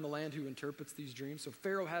now in the land who interprets these dreams? So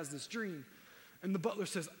Pharaoh has this dream. And the butler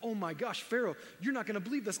says, oh my gosh, Pharaoh, you're not going to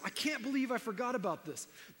believe this. I can't believe I forgot about this.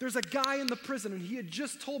 There's a guy in the prison, and he had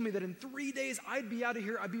just told me that in 3 days I'd be out of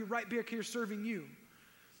here. I'd be right back here serving you.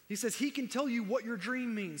 He says, he can tell you what your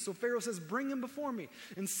dream means. So Pharaoh says, bring him before me.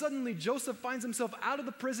 And suddenly Joseph finds himself out of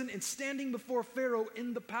the prison and standing before Pharaoh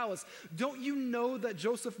in the palace. Don't you know that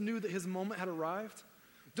Joseph knew that his moment had arrived?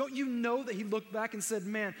 Don't you know that he looked back and said,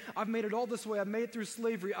 man, I've made it all this way. I've made it through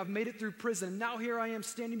slavery. I've made it through prison. And now here I am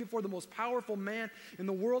standing before the most powerful man in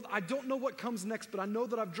the world. I don't know what comes next, but I know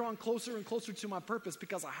that I've drawn closer and closer to my purpose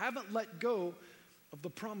because I haven't let go of the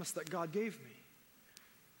promise that God gave me.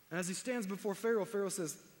 And as he stands before Pharaoh, Pharaoh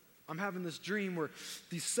says, I'm having this dream where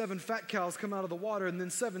these 7 fat cows come out of the water, and then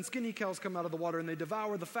 7 skinny cows come out of the water, and they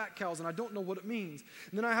devour the fat cows, and I don't know what it means.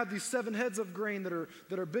 And then I have these 7 heads of grain that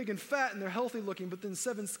are big and fat, and they're healthy looking, but then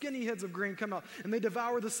 7 skinny heads of grain come out, and they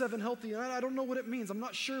devour the 7 healthy, and I don't know what it means. I'm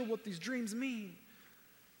not sure what these dreams mean.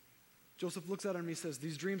 Joseph looks at him and he says,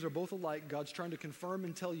 these dreams are both alike. God's trying to confirm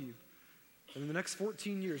and tell you that in the next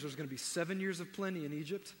 14 years, there's going to be 7 years of plenty in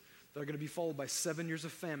Egypt that are going to be followed by 7 years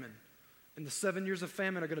of famine. And the 7 years of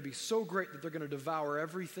famine are going to be so great that they're going to devour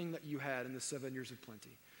everything that you had in the 7 years of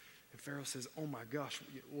plenty. And Pharaoh says, oh my gosh,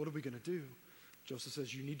 what are we going to do? Joseph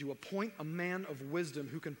says, you need to appoint a man of wisdom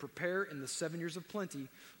who can prepare in the 7 years of plenty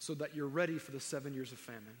so that you're ready for the 7 years of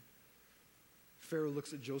famine. Pharaoh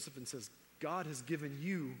looks at Joseph and says, God has given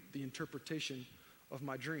you the interpretation of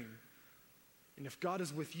my dream. And if God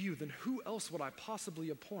is with you, then who else would I possibly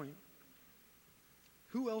appoint?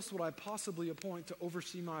 Who else would I possibly appoint to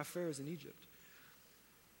oversee my affairs in Egypt?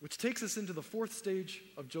 Which takes us into the 4th stage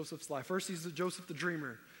of Joseph's life. First, he's Joseph the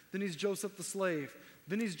dreamer. Then he's Joseph the slave.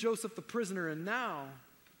 Then he's Joseph the prisoner. And now,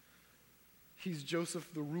 he's Joseph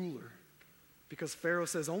the ruler. Because Pharaoh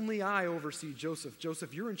says, only I oversee Joseph.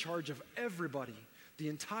 Joseph, you're in charge of everybody, the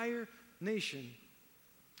entire nation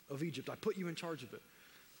of Egypt. I put you in charge of it.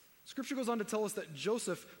 Scripture goes on to tell us that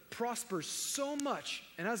Joseph prospers so much,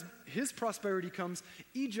 and as his prosperity comes,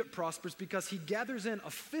 Egypt prospers because he gathers in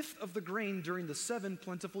 1/5 of the grain during the 7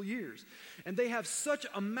 plentiful years. And they have such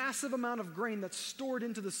a massive amount of grain that's stored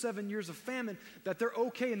into the 7 years of famine that they're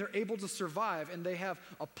okay and they're able to survive, and they have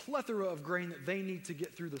a plethora of grain that they need to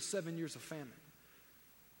get through the 7 years of famine.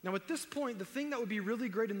 Now, at this point, the thing that would be really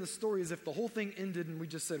great in this story is if the whole thing ended and we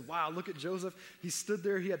just said, wow, look at Joseph. He stood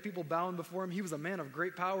there. He had people bowing before him. He was a man of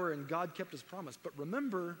great power, and God kept his promise. But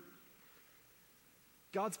remember,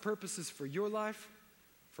 God's purposes for your life,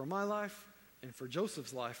 for my life, and for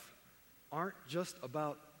Joseph's life aren't just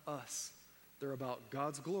about us. They're about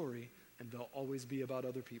God's glory, and they'll always be about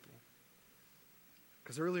other people.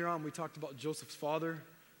 Because earlier on, we talked about Joseph's father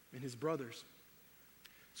and his brothers.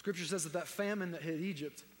 Scripture says that famine that hit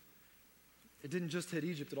Egypt, it didn't just hit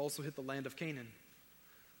Egypt, it also hit the land of Canaan.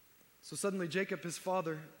 So suddenly Jacob, his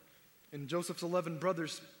father, and Joseph's 11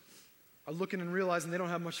 brothers are looking and realizing they don't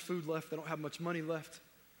have much food left, they don't have much money left.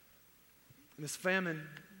 And this famine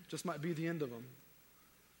just might be the end of them.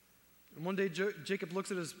 And one day Jacob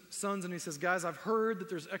looks at his sons and he says, guys, I've heard that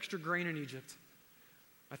there's extra grain in Egypt.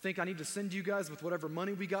 I think I need to send you guys with whatever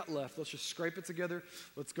money we got left. Let's just scrape it together.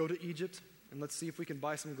 Let's go to Egypt and let's see if we can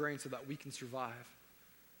buy some grain so that we can survive.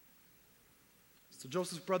 So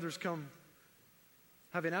Joseph's brothers come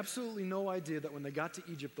having absolutely no idea that when they got to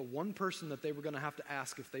Egypt, the one person that they were going to have to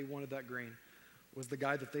ask if they wanted that grain was the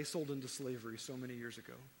guy that they sold into slavery so many years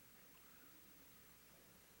ago.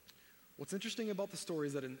 What's interesting about the story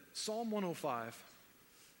is that in Psalm 105,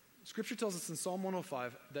 Scripture tells us in Psalm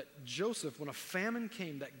 105 that Joseph, when a famine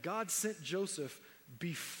came, that God sent Joseph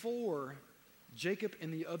before Jacob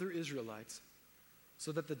and the other Israelites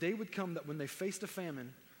so that the day would come that when they faced a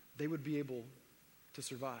famine, they would be able to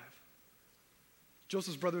survive.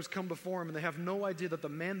 Joseph's brothers come before him, and they have no idea that the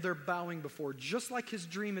man they're bowing before, just like his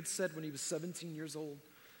dream had said when he was 17 years old,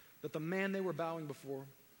 that the man they were bowing before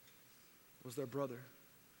was their brother.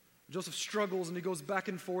 Joseph struggles, and he goes back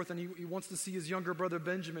and forth, and he wants to see his younger brother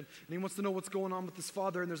Benjamin, and he wants to know what's going on with his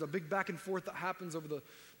father, and there's a big back and forth that happens over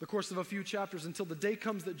the course of a few chapters until the day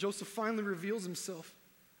comes that Joseph finally reveals himself.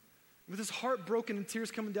 With his heart broken and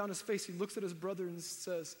tears coming down his face, he looks at his brother and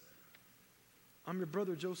says, I'm your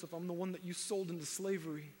brother, Joseph. I'm the one that you sold into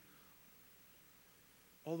slavery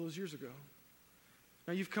all those years ago.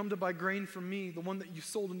 Now you've come to buy grain from me, the one that you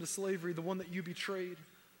sold into slavery, the one that you betrayed.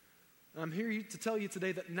 And I'm here to tell you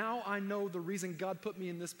today that now I know the reason God put me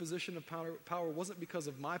in this position of power wasn't because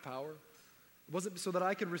of my power. It wasn't so that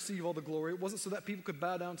I could receive all the glory. It wasn't so that people could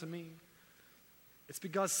bow down to me. It's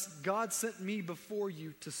because God sent me before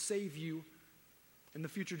you to save you and the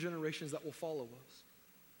future generations that will follow us.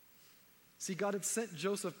 See, God had sent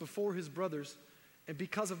Joseph before his brothers, and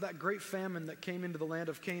because of that great famine that came into the land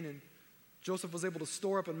of Canaan, Joseph was able to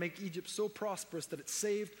store up and make Egypt so prosperous that it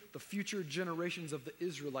saved the future generations of the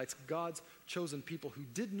Israelites, God's chosen people who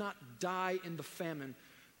did not die in the famine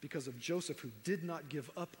because of Joseph, who did not give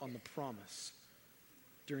up on the promise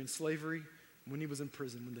during slavery, when he was in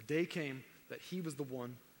prison, when the day came that he was the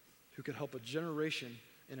one who could help a generation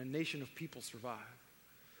and a nation of people survive.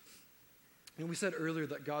 And we said earlier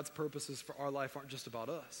that God's purposes for our life aren't just about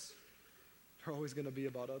us. They're always going to be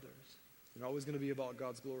about others. They're always going to be about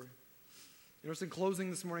God's glory. You know, it's in closing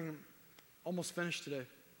this morning, I'm almost finished today.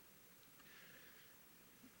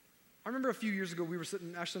 I remember a few years ago,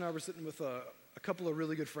 Ashley and I were sitting with a couple of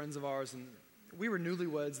really good friends of ours, and we were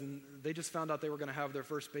newlyweds, and they just found out they were going to have their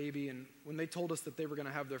first baby, and when they told us that they were going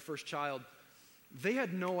to have their first child, they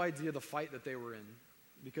had no idea the fight that they were in,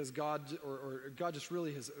 because God just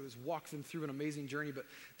really has walked them through an amazing journey. But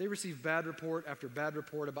they received bad report after bad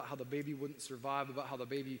report about how the baby wouldn't survive, about how the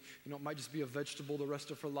baby, might just be a vegetable the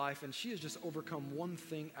rest of her life. And she has just overcome one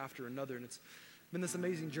thing after another. And it's been this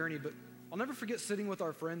amazing journey. But I'll never forget sitting with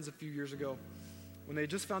our friends a few years ago when they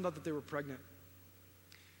just found out that they were pregnant.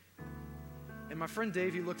 And my friend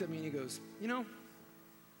Dave, he looked at me and he goes, he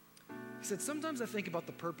said, sometimes I think about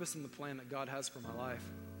the purpose and the plan that God has for my life.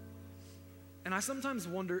 And I sometimes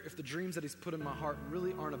wonder if the dreams that he's put in my heart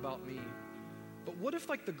really aren't about me. But what if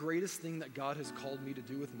the greatest thing that God has called me to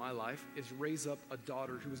do with my life is raise up a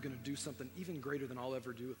daughter who is going to do something even greater than I'll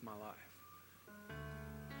ever do with my life?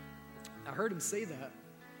 I heard him say that,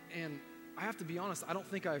 and I have to be honest, I don't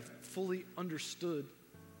think I've fully understood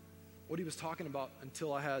what he was talking about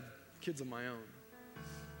until I had kids of my own.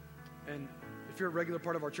 And if you're a regular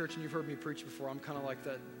part of our church and you've heard me preach before, I'm kind of like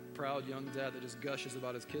that proud young dad that just gushes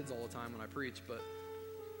about his kids all the time when I preach. But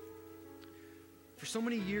for so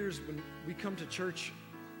many years when we come to church,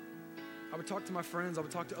 I would talk to my friends, I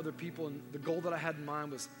would talk to other people, and the goal that I had in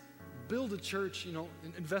mind was build a church, and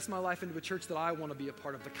invest my life into a church that I want to be a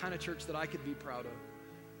part of, the kind of church that I could be proud of.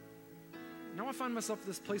 Now I find myself at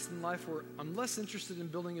this place in life where I'm less interested in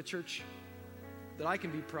building a church that I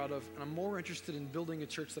can be proud of, and I'm more interested in building a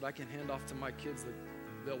church that I can hand off to my kids that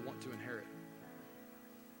they'll want to inherit.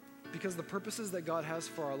 Because the purposes that God has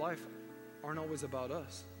for our life aren't always about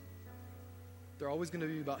us. They're always going to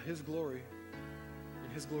be about His glory,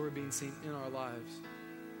 and His glory being seen in our lives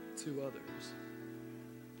to others.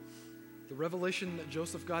 The revelation that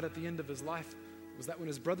Joseph got at the end of his life was that when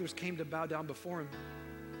his brothers came to bow down before him,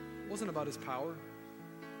 it wasn't about his power,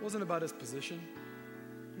 it wasn't about his position,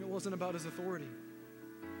 and it wasn't about his authority.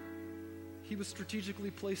 He was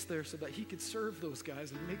strategically placed there so that he could serve those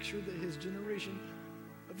guys and make sure that his generation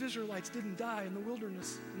of Israelites didn't die in the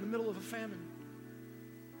wilderness in the middle of a famine.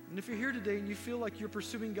 And if you're here today and you feel like you're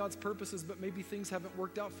pursuing God's purposes, but maybe things haven't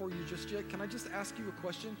worked out for you just yet, can I just ask you a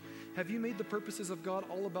question? Have you made the purposes of God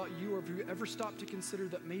all about you, or have you ever stopped to consider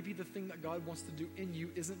that maybe the thing that God wants to do in you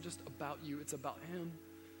isn't just about you, it's about Him,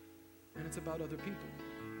 and it's about other people?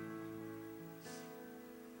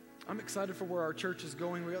 I'm excited for where our church is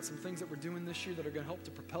going. We got some things that we're doing this year that are going to help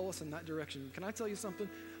to propel us in that direction. Can I tell you something?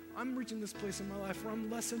 I'm reaching this place in my life where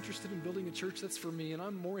I'm less interested in building a church that's for me, and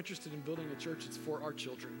I'm more interested in building a church that's for our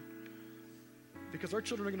children. Because our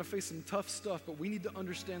children are going to face some tough stuff, but we need to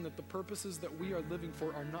understand that the purposes that we are living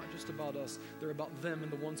for are not just about us. They're about them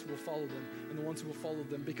and the ones who will follow them and the ones who will follow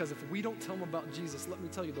them. Because if we don't tell them about Jesus, let me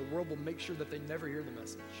tell you, the world will make sure that they never hear the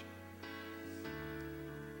message.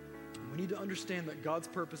 We need to understand that God's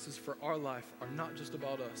purposes for our life are not just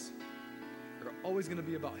about us. They're always going to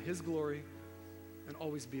be about His glory and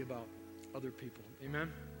always be about other people.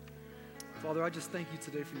 Amen? Father, I just thank you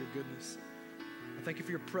today for your goodness. I thank you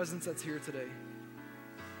for your presence that's here today.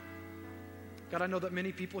 God, I know that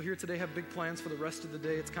many people here today have big plans for the rest of the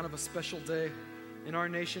day. It's kind of a special day in our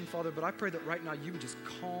nation, Father, but I pray that right now you would just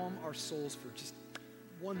calm our souls for just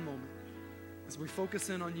one moment as we focus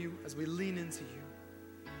in on you, as we lean into you.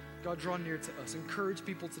 God, draw near to us. Encourage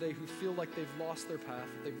people today who feel like they've lost their path,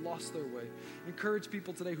 they've lost their way. Encourage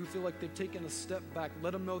people today who feel like they've taken a step back.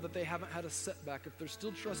 Let them know that they haven't had a setback. If they're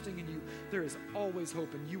still trusting in you, there is always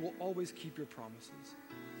hope, and you will always keep your promises.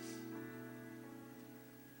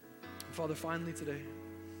 And Father, finally today,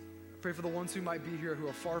 I pray for the ones who might be here who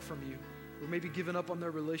are far from you, or maybe given up on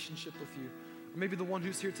their relationship with you, or maybe the one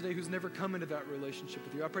who's here today who's never come into that relationship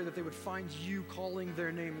with you. I pray that they would find you calling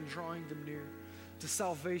their name and drawing them near to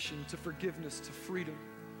salvation, to forgiveness, to freedom,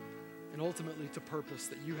 and ultimately to purpose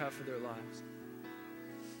that you have for their lives.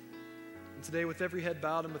 And today, with every head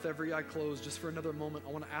bowed and with every eye closed, just for another moment,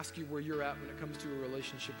 I want to ask you where you're at when it comes to a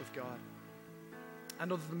relationship with God. I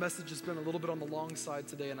know that the message has been a little bit on the long side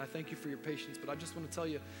today, and I thank you for your patience, but I just want to tell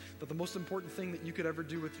you that the most important thing that you could ever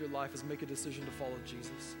do with your life is make a decision to follow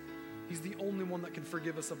Jesus. He's the only one that can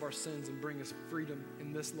forgive us of our sins and bring us freedom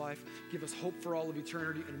in this life, give us hope for all of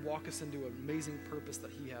eternity, and walk us into an amazing purpose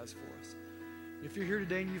that he has for us. And if you're here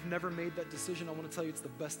today and you've never made that decision, I want to tell you it's the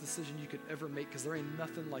best decision you could ever make, because there ain't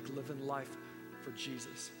nothing like living life for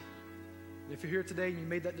Jesus. And if you're here today and you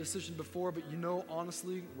made that decision before, but you know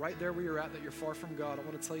honestly right there where you're at that you're far from God, I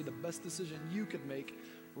want to tell you the best decision you could make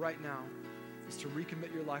right now is to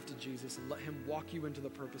recommit your life to Jesus and let him walk you into the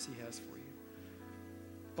purpose he has for you.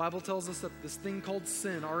 The Bible tells us that this thing called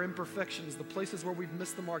sin, our imperfections, the places where we've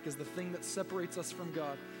missed the mark, is the thing that separates us from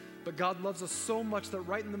God. But God loves us so much that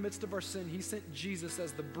right in the midst of our sin, he sent Jesus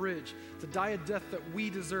as the bridge to die a death that we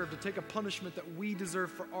deserve, to take a punishment that we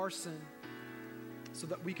deserve for our sin, so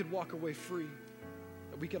that we could walk away free,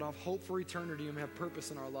 that we could have hope for eternity and have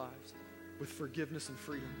purpose in our lives with forgiveness and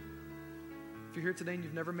freedom. If you're here today and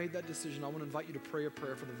you've never made that decision, I want to invite you to pray a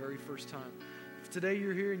prayer for the very first time. If today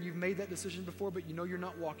you're here and you've made that decision before, but you know you're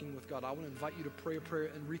not walking with God, I want to invite you to pray a prayer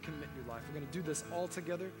and recommit your life. We're going to do this all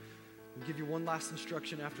together. We'll give you one last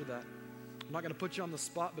instruction after that. I'm not going to put you on the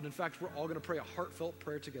spot, but in fact, we're all going to pray a heartfelt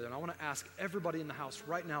prayer together. And I want to ask everybody in the house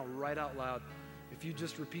right now, right out loud, if you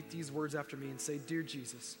just repeat these words after me and say, "Dear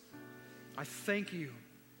Jesus, I thank you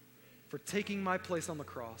for taking my place on the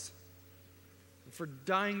cross and for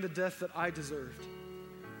dying the death that I deserved.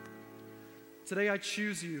 Today I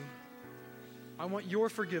choose you. I want your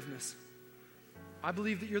forgiveness. I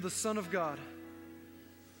believe that you're the Son of God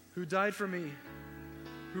who died for me,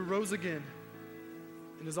 who rose again,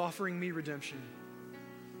 and is offering me redemption.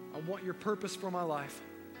 I want your purpose for my life.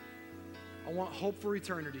 I want hope for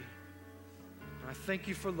eternity. And I thank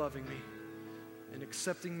you for loving me and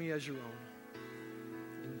accepting me as your own.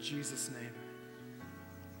 In Jesus' name,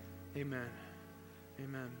 amen.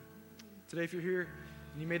 Amen. Today, if you're here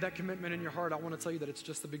and you made that commitment in your heart, I want to tell you that it's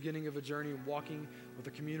just the beginning of a journey of walking with a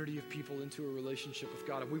community of people into a relationship with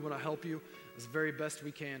God. And we want to help you as very best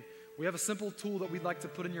we can. We have a simple tool that we'd like to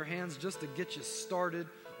put in your hands just to get you started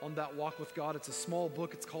on that walk with God. It's a small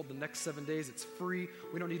book. It's called The Next 7 Days. It's free.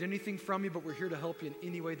 We don't need anything from you, but we're here to help you in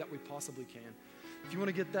any way that we possibly can. If you want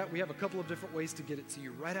to get that, we have a couple of different ways to get it to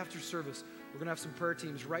you. Right after service, we're going to have some prayer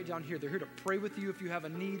teams right down here. They're here to pray with you if you have a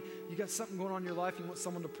need. You got something going on in your life, you want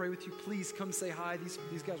someone to pray with you, please come say hi.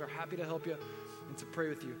 These guys are happy to help you and to pray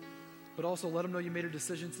with you. But also let them know you made a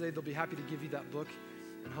decision today. They'll be happy to give you that book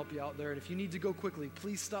and help you out there. And if you need to go quickly,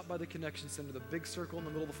 please stop by the Connection Center, the big circle in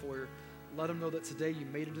the middle of the foyer. Let them know that today you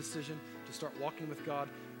made a decision to start walking with God.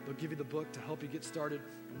 They'll give you the book to help you get started.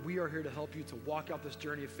 And we are here to help you to walk out this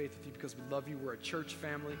journey of faith with you because we love you. We're a church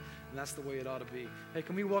family, and that's the way it ought to be. Hey,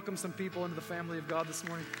 can we welcome some people into the family of God this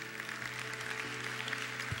morning?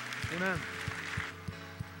 Amen.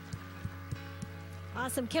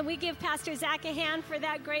 Awesome. Can we give Pastor Zach a hand for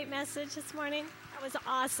that great message this morning? That was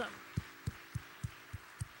awesome.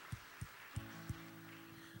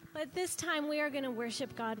 But this time we are going to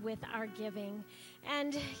worship God with our giving.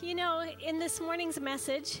 And, you know, in this morning's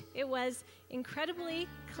message, it was incredibly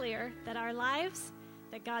clear that our lives,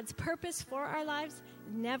 that God's purpose for our lives,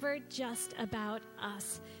 is never just about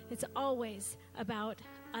us. It's always about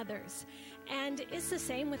others. And it's the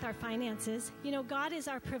same with our finances. You know, God is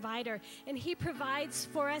our provider, and He provides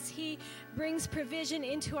for us. He brings provision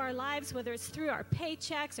into our lives, whether it's through our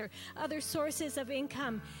paychecks or other sources of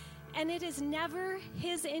income. And it is never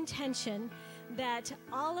His intention that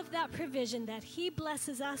all of that provision that He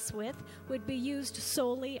blesses us with would be used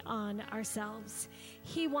solely on ourselves.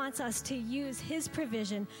 He wants us to use His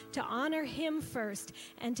provision to honor Him first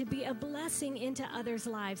and to be a blessing into others'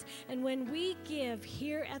 lives. And when we give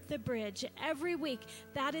here at the Bridge every week,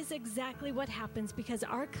 that is exactly what happens, because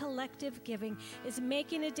our collective giving is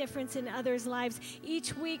making a difference in others' lives.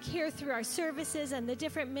 Each week here through our services and the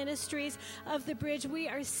different ministries of the Bridge, we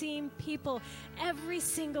are seeing people every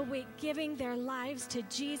single week giving their lives to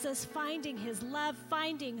Jesus, finding His love,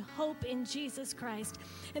 finding hope in Jesus Christ.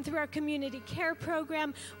 And through our community care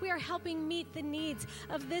program, we are helping meet the needs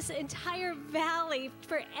of this entire valley.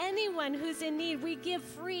 For anyone who's in need, we give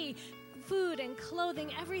free food and clothing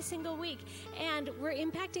every single week, and we're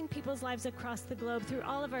impacting people's lives across the globe through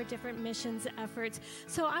all of our different missions efforts.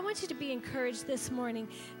 So I want you to be encouraged this morning.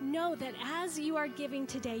 Know that as you are giving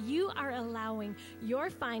today, you are allowing your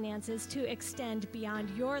finances to extend beyond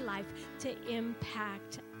your life to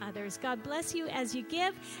impact others. God bless you as you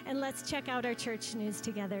give, and let's check out our church news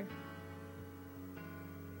together.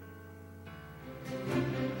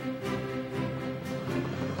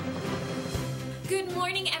 Good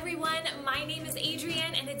morning, everyone. My name is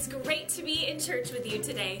Adrienne, and it's great to be in church with you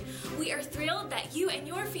today. We are thrilled that you and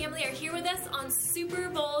your family are here with us on Super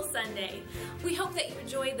Bowl Sunday. We hope that you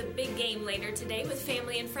enjoy the big game later today with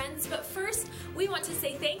family and friends, but first, we want to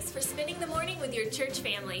say thanks for spending the morning with your church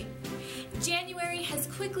family. January has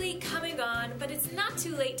quickly come and gone, but it's not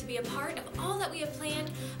too late to be a part of all that we have planned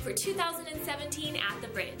for 2017 at the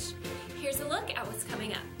Bridge. Here's a look at what's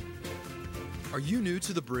coming up. Are you new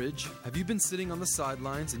to the Bridge? Have you been sitting on the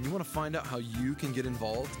sidelines and you want to find out how you can get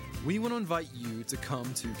involved? We want to invite you to come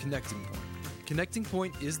to Connecting Point. Connecting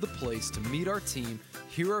Point is the place to meet our team,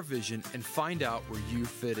 hear our vision, and find out where you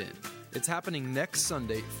fit in. It's happening next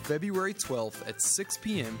Sunday, February 12th at 6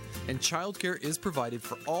 p.m., and childcare is provided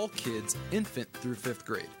for all kids, infant through 5th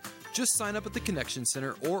grade. Just sign up at the Connection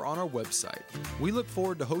Center or on our website. We look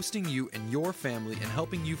forward to hosting you and your family and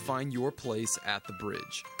helping you find your place at the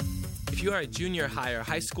Bridge. If you are a junior high or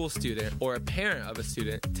high school student or a parent of a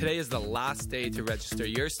student, today is the last day to register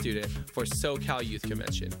your student for SoCal Youth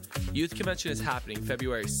Convention. Youth Convention is happening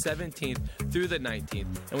February 17th through the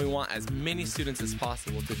 19th, and we want as many students as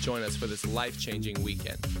possible to join us for this life-changing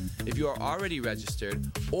weekend. If you are already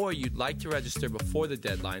registered or you'd like to register before the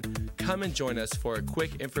deadline, come and join us for a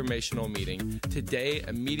quick informational meeting today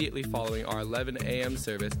immediately following our 11 a.m.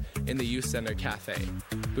 service in the Youth Center Cafe.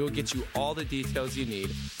 We will get you all the details you need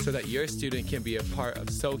so that your student can be a part of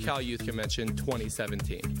SoCal Youth Convention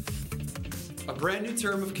 2017. A brand new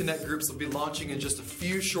term of Connect Groups will be launching in just a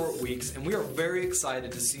few short weeks, and we are very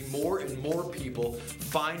excited to see more and more people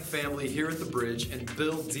find family here at the Bridge and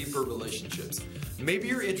build deeper relationships. Maybe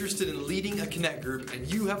you're interested in leading a Connect Group and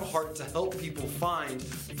you have a heart to help people find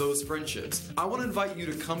those friendships. I want to invite you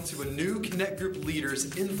to come to a new Connect Group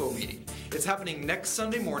Leaders info meeting. It's happening next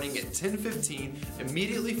Sunday morning at 10:15,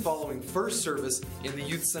 immediately following first service in the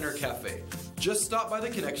Youth Center Cafe. Just stop by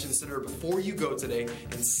the Connection Center before you go today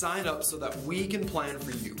and sign up so that we can plan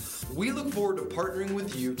for you. We look forward to partnering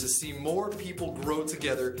with you to see more people grow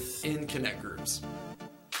together in Connect Groups.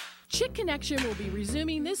 Chick Connection will be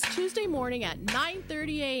resuming this Tuesday morning at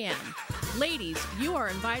 9:30 a.m. Ladies, you are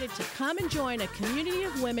invited to come and join a community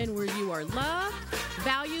of women where you are loved,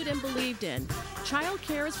 valued, and believed in. Child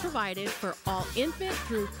care is provided for all infant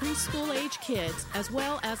through preschool age kids, as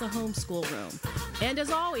well as a homeschool room. And as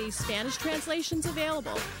always, Spanish translations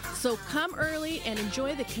available. So come early and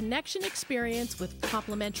enjoy the Connection experience with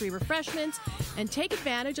complimentary refreshments and take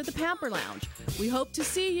advantage of the Pamper Lounge. We hope to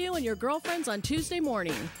see you and your girlfriends on Tuesday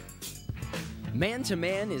morning. Man to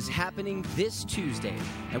Man is happening this Tuesday,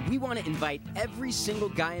 and we want to invite every single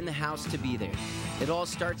guy in the house to be there. It all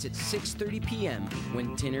starts at 6:30 p.m.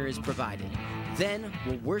 when dinner is provided. Then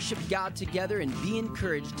we'll worship God together and be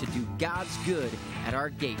encouraged to do God's good at our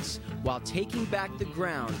gates while taking back the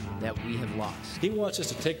ground that we have lost. He wants us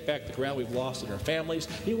to take back the ground we've lost in our families.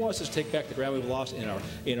 He wants us to take back the ground we've lost in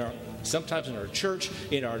our sometimes in our church,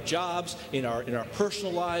 in our jobs, in our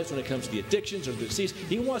personal lives when it comes to the addictions or the disease.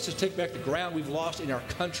 He wants us to take back the ground we've lost in our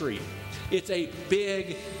country. It's a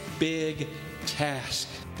big, big task.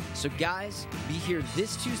 So guys, be here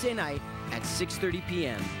this Tuesday night at 6:30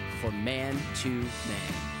 p.m. for Man to Man.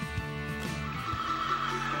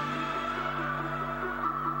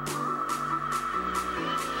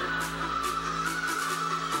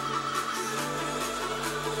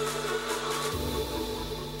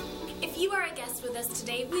 If you are a guest with us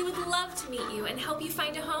today, we would love to meet you and help you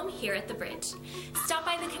find a home here at the Bridge. Stop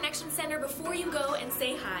by the Connection Center before you go and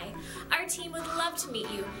say hi. Our team would love to meet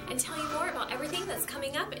you and tell you more about everything that's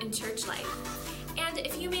coming up in church life. And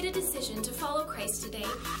if you made a decision to follow Christ today,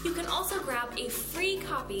 you can also grab a free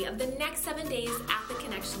copy of the next 7 days at the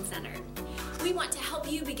Connection Center. We want to help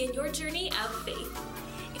you begin your journey of faith.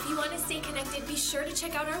 If you want to stay connected, be sure to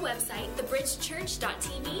check out our website,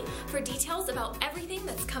 thebridgechurch.tv, for details about everything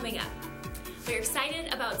that's coming up. We're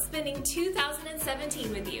excited about spending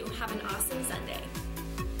 2017 with you. Have an awesome Sunday.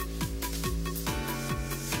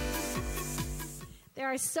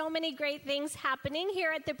 There are so many great things happening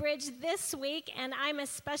here at the Bridge this week, and I'm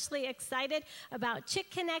especially excited about Chick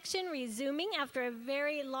Connection resuming after a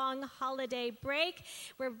very long holiday break.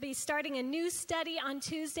 We'll be starting a new study on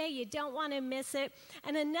Tuesday. You don't want to miss it.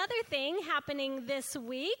 And another thing happening this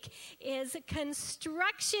week is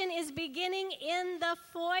construction is beginning in the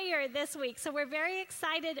foyer this week. So we're very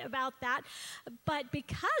excited about that. But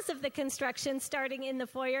because of the construction starting in the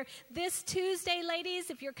foyer, this Tuesday, ladies,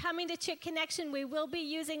 if you're coming to Chick Connection, we will be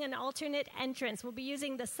using an alternate entrance. We'll be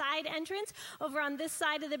using the side entrance over on this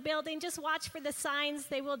side of the building. Just watch for the signs.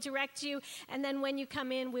 They will direct you. And then when you come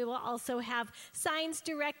in, we will also have signs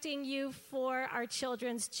directing you for our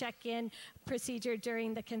children's check-in procedure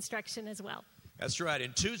during the construction as well. That's right.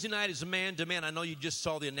 And Tuesday night is a man-to-man. I know you just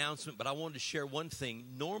saw the announcement, but I wanted to share one thing.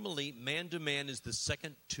 Normally, man-to-man is the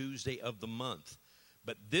second Tuesday of the month.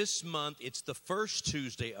 But this month, it's the first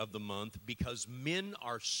Tuesday of the month because men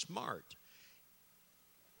are smart.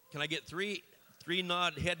 Can I get three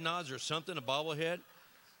head nods or something, a bobblehead?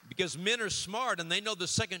 Because men are smart, and they know the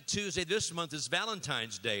second Tuesday this month is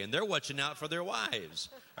Valentine's Day, and they're watching out for their wives,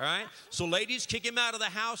 all right? So, ladies, kick him out of the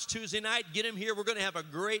house Tuesday night. Get him here. We're going to have a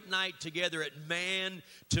great night together at Man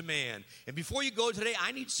to Man. And before you go today,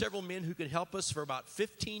 I need several men who can help us for about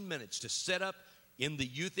 15 minutes to set up in the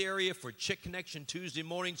youth area for Chick Connection Tuesday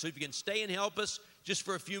morning. So if you can stay and help us just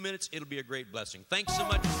for a few minutes, it'll be a great blessing. Thanks so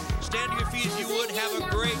much. Stand to your feet if you would. Have a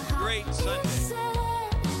great, great Sunday.